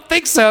not I don't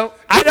think so.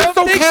 I If it's don't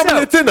so think common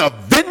so. it's in a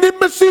vending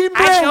machine,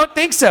 bro. I don't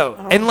think so.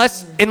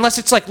 Unless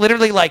it's like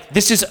literally like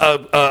this is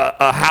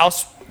a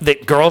house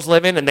that girls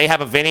live in and they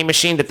have a vending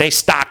machine that they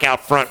stock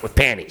out front with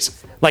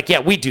panties. Like, yeah,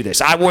 we do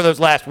this. I wore those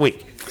last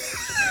week.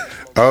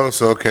 Oh,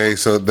 so okay,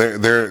 so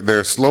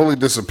they're slowly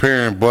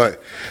disappearing,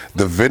 but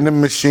the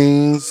vending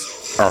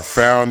machines are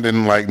found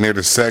in like near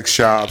the sex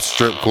shops,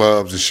 strip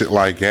clubs, and shit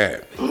like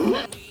that.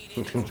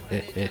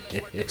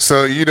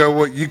 So you know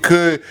what?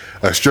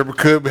 A stripper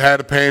could have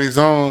the panties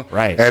on,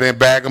 Right. and then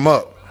bag them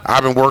up.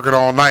 I've been working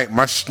all night.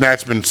 My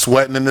snatch been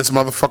sweating in this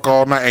motherfucker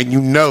all night, and you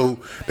know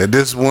that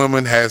this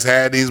woman has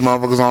had these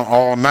motherfuckers on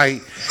all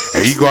night.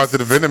 And you go out to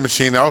the vending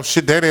machine, oh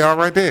shit, there they are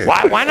right there.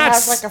 Why It not?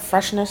 has like a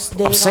freshness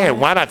date. I'm saying, on it.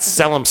 why not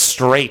sell them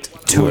straight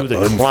to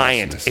the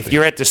client? If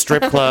you're at the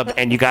strip club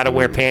and you got to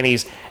wear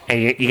panties,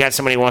 and you got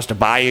somebody who wants to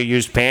buy your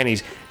used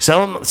panties,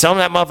 sell them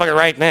that motherfucker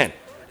right then.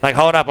 Like,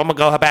 hold up, I'm gonna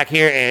go back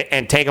here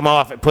and take them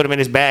off and put them in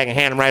his bag and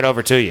hand them right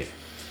over to you.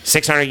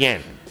 600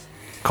 yen,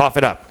 cough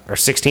it up, or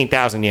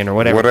 16,000 yen, or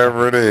whatever.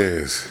 Whatever it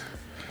is.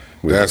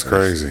 That's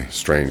crazy.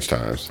 Strange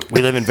times.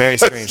 We live in very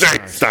strange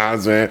Strange times.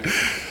 times, man.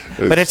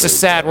 But it's a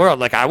sad world.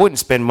 Like, I wouldn't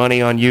spend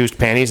money on used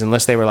panties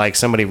unless they were like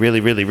somebody really,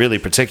 really, really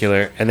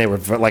particular and they were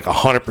like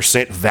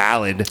 100%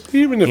 valid.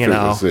 Even if you it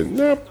know. was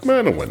nope,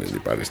 I don't want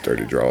anybody's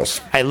dirty draws.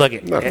 Hey, look,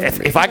 it. Not for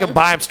me. If I could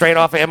buy them straight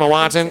off of Emma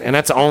Watson and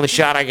that's the only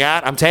shot I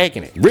got, I'm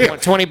taking it. Really? You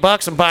want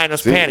 $20, I'm buying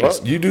those See, panties.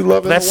 well, you do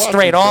love Emma That's Watson,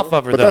 straight so- off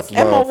of her, but though. that's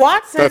Emma love.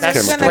 Watson That's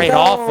is chemical. gonna straight go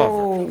off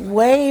of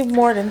way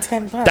more than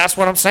 $10. That's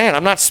what I'm saying.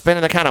 I'm not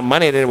spending the kind of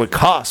money that it would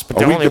cost, but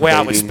the Are we only way I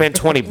would debating-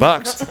 spend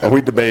 $20. Are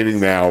we debating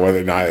now whether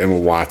or not Emma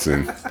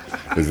Watson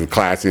is a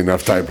classy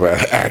enough type of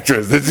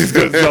actress that she's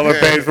going to sell her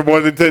panties for more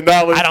than $10?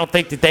 I don't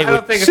think that they I would.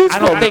 don't think I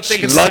don't think it's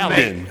she'd a sell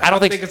debate. them. I don't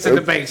think it's a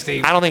debate,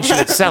 Steve. I don't think she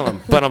would sell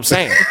them, but I'm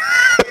saying.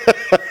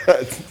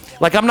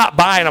 Like, I'm not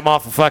buying them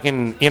off of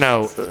fucking,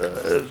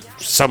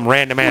 some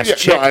random ass Yeah,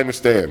 chick. no, I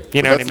understand.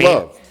 You know But what I that's mean?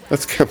 love.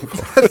 That's chemical.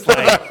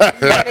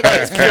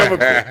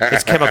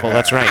 It's chemical.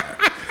 That's right.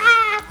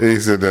 He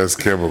said that's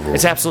chemical.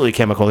 It's absolutely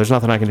chemical. There's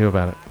nothing I can do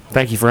about it.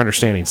 Thank you for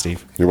understanding,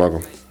 Steve. You're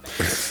welcome.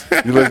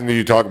 You listen to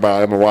you talk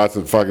about Emma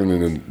Watson fucking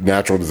in a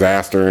natural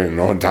disaster and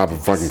on top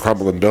of fucking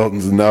crumbling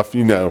buildings enough,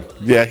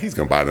 yeah, he's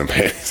going to buy them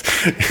pants.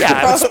 Yeah,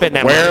 I would spend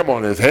that Wear money. them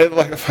on his head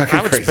like a fucking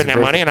I would crazy spend that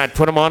person. money and I'd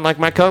put them on like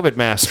my COVID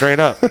mask, straight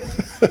up.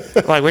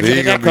 Like, where'd you There get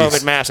you that gonna be-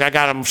 COVID mask? I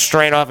got them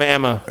straight off of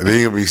Emma. Then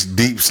you'll be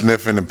deep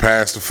sniffing and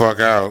pass the fuck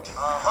out.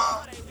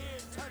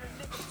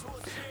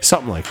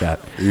 Something like that.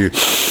 You-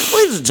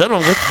 Ladies and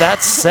gentlemen, with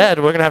that said,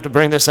 we're going to have to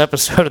bring this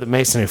episode of the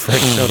Mason and Frick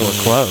Show to a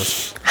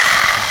close.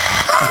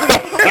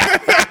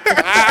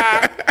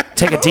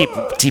 Take a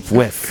deep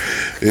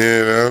whiff. You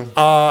know?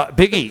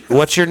 Biggie,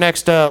 what's your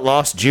next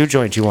lost Jew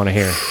joint you want to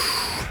hear?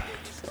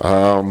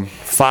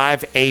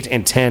 5, 8,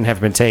 and 10 have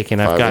been taken.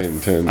 5, 8,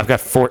 and 10. I've got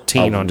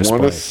 14 on I want display.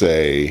 to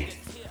say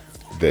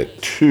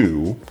that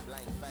 2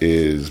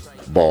 is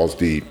Balls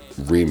Deep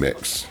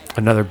remix.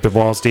 Another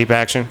Balls Deep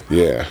action?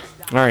 Yeah.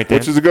 All right, then.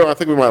 Which is a good. I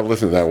think we might have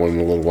listened to that one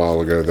a little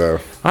while ago, though.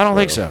 I don't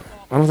think so.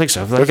 I don't think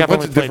so. There's a I've bunch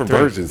only of played different 3.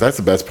 versions. That's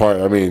the best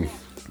part. I mean,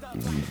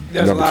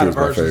 There's a number lot 2 of is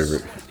my versions.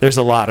 favorite. There's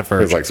a lot of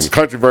versions. There's like some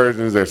country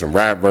versions. There's some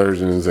rap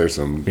versions. There's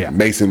some Yeah.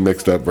 Mason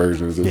mixed up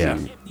versions. There's Yeah.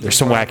 some- There's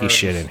some wacky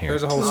shit in here.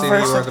 There's a whole CD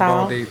worth of Versatile.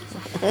 Ball Deep.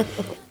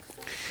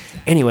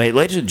 Anyway,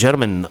 ladies and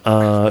gentlemen,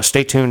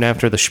 stay tuned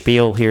after the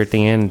spiel here at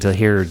the end to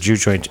hear Jew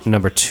Joint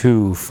number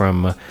 2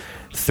 from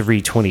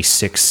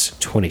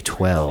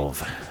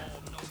 3/26/2012.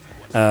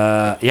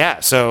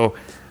 So,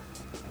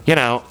 be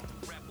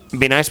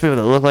nice to people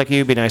that look like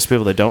you, be nice to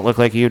people that don't look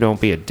like you, don't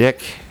be a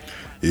dick.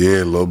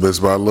 Yeah, little bits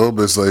by little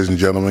bits, ladies and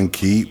gentlemen.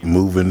 Keep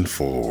moving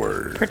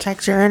forward.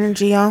 Protect your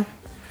energy, y'all.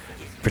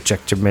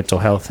 Protect your mental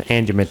health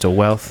and your mental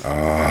wealth.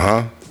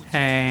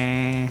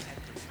 Hey.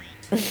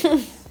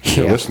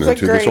 You're listening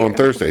It's a to this great- on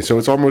Thursday, so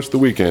it's almost the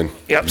weekend.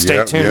 Yep, stay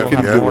Yep, tuned. yep, We'll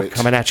have yep. more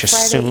coming at you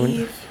Friday soon.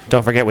 Eve.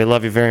 Don't forget, we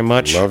love you very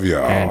much. Love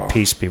y'all. And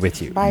peace be with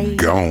you. Bye.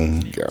 Gone.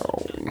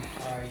 Go.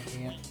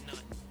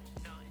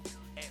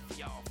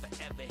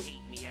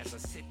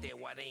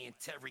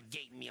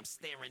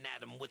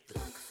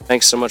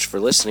 Thanks so much for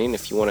listening.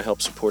 If you want to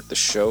help support the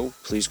show,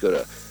 please go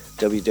to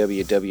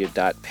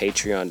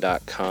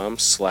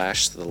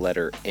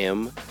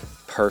www.patreon.com/M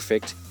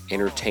Imperfect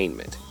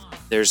Entertainment.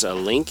 There's a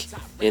link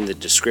in the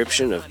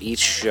description of each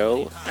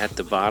show at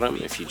the bottom.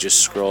 If you just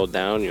scroll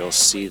down, you'll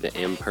see the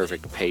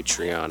Imperfect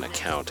Patreon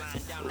account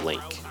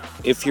link.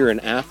 If you're an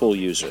Apple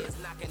user,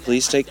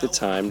 please take the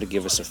time to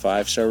give us a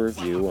 5-star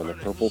review on the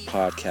Purple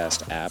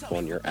Podcast app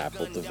on your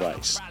Apple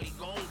device.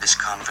 This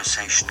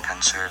conversation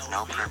can serve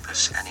no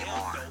purpose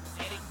anymore.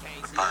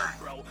 Goodbye.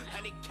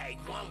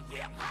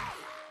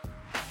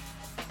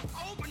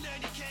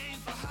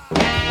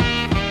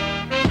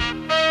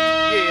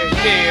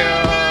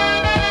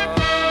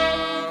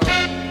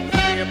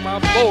 Yeah, my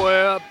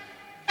boy,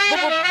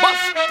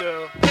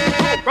 Buster,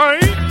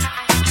 right?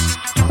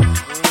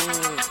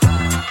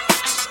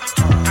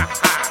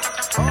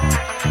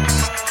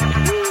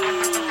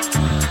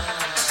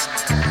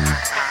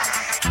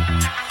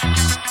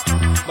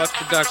 Bust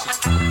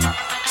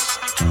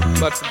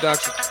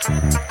Production.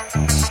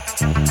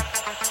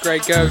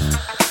 Great Ghost.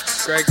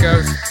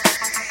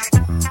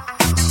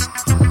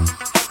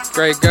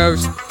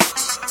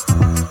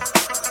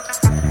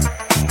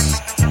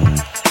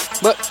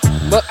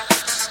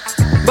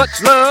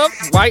 Much love,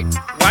 white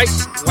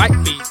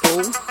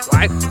people,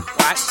 white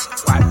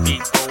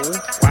people,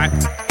 white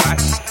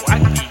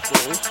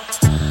people,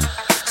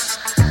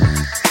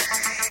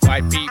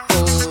 white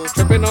people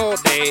tripping all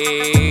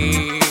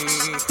day.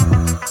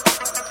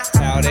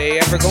 How they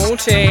ever gonna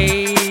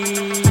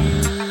change?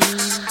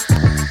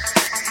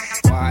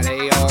 Why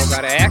they all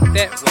gotta act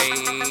that way?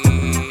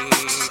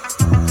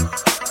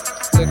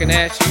 Looking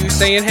at you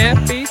saying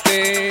happy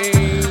things.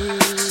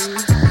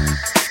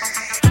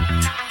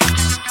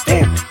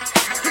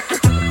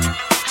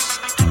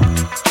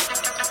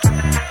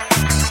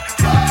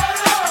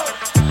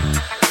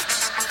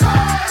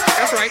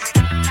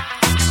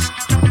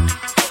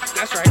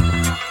 That's right.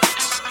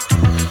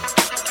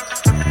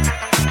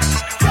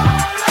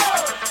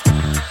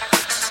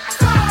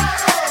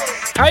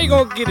 How you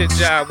gonna get a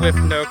job with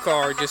no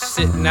car, just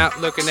sitting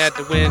out looking at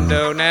the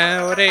window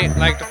now? It ain't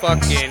like the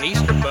fucking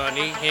Easter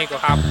Bunny. He ain't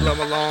gonna hop plumb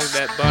along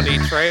that bunny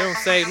trail and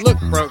say, look,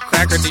 broke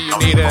cracker, do you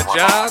need a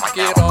job?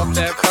 Get off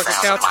that fucking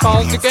couch,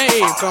 pause the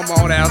game. Come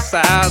on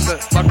outside, the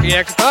fuck the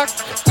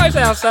Xbox. Nice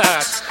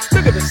outside.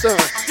 Look at the sun.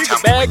 You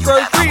can bag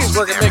groceries,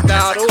 work at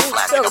McDonald's,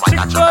 sell a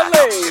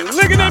Chick-fil-A.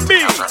 Look at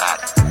me.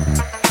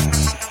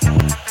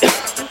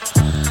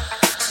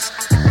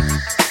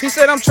 He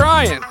said, I'm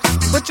trying,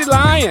 but you're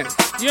lying.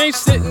 You ain't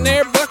sitting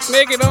there buck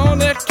naked on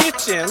that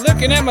kitchen,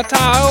 looking at my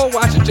tile,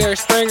 watching Jerry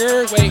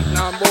Springer, waiting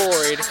on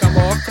Maury to come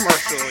off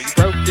commercial. You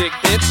broke dick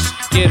bitch,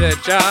 get a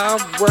job,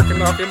 working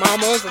off your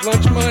mama's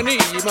lunch money.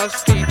 You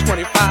must be 25,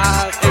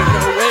 ain't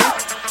no way.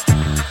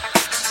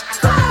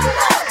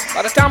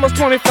 By the time I was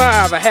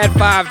 25, I had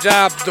 5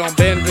 jobs, don't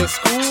been to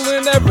school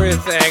and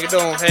everything. I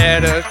don't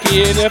had a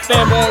kid and a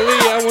family.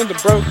 I went to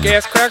broke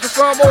ass cracker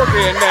from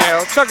Oregon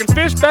now, chucking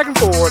fish back and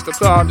forth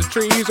upon the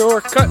trees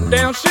or cutting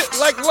down shit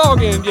like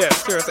logging.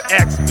 Yes, there's an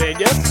X-Men,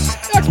 yes.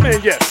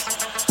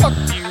 Fuck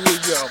you,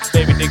 yo,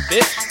 baby dick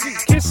bitch. You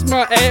can kiss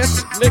my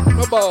ass and lick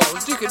my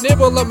balls. You can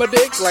nibble on my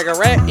dick like a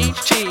rat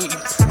eats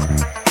cheese.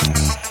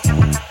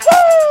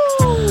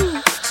 Woo!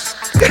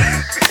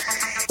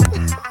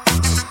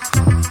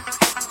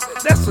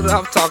 That's what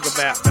I'm talking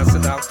about.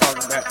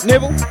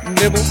 Nibble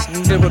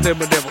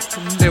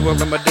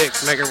on my dick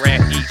like a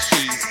rat eats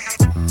cheese.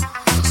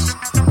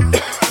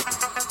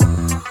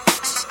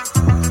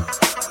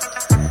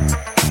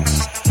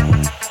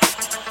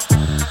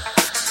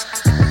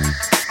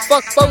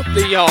 Fuck both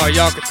of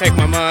y'all can take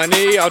my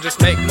money. I'll just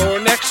make more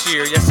next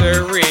year, yes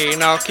sirree.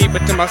 And I'll keep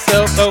it to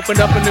myself, open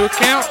up a new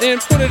account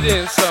and put it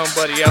in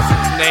somebody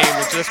else's name.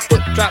 And just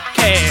drop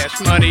cash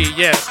money,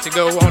 yes, to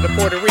go on to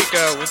Puerto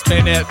Rico and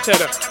spend that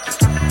cheddar.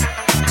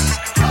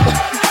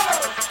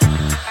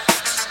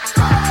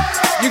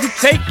 You can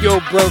take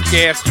your broke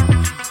ass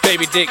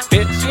baby dick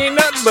bitch. She ain't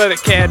nothing but a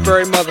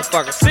Cadbury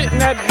motherfucker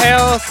sitting at the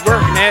house,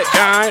 working at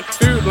Giant,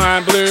 Food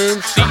Line, Bloom,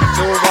 Sheets,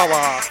 or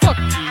Wawa. Fuck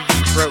you,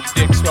 you broke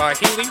dick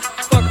Swahili.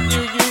 Fuck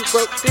you, you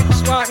broke dick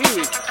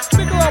Swahili.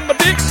 Tickle on my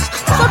dick,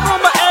 suck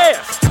on my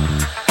ass.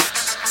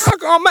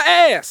 Suck on my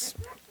ass.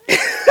 Woo!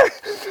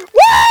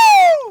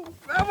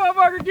 That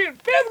motherfucker getting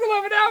physical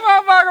over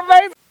that motherfucker,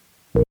 baby.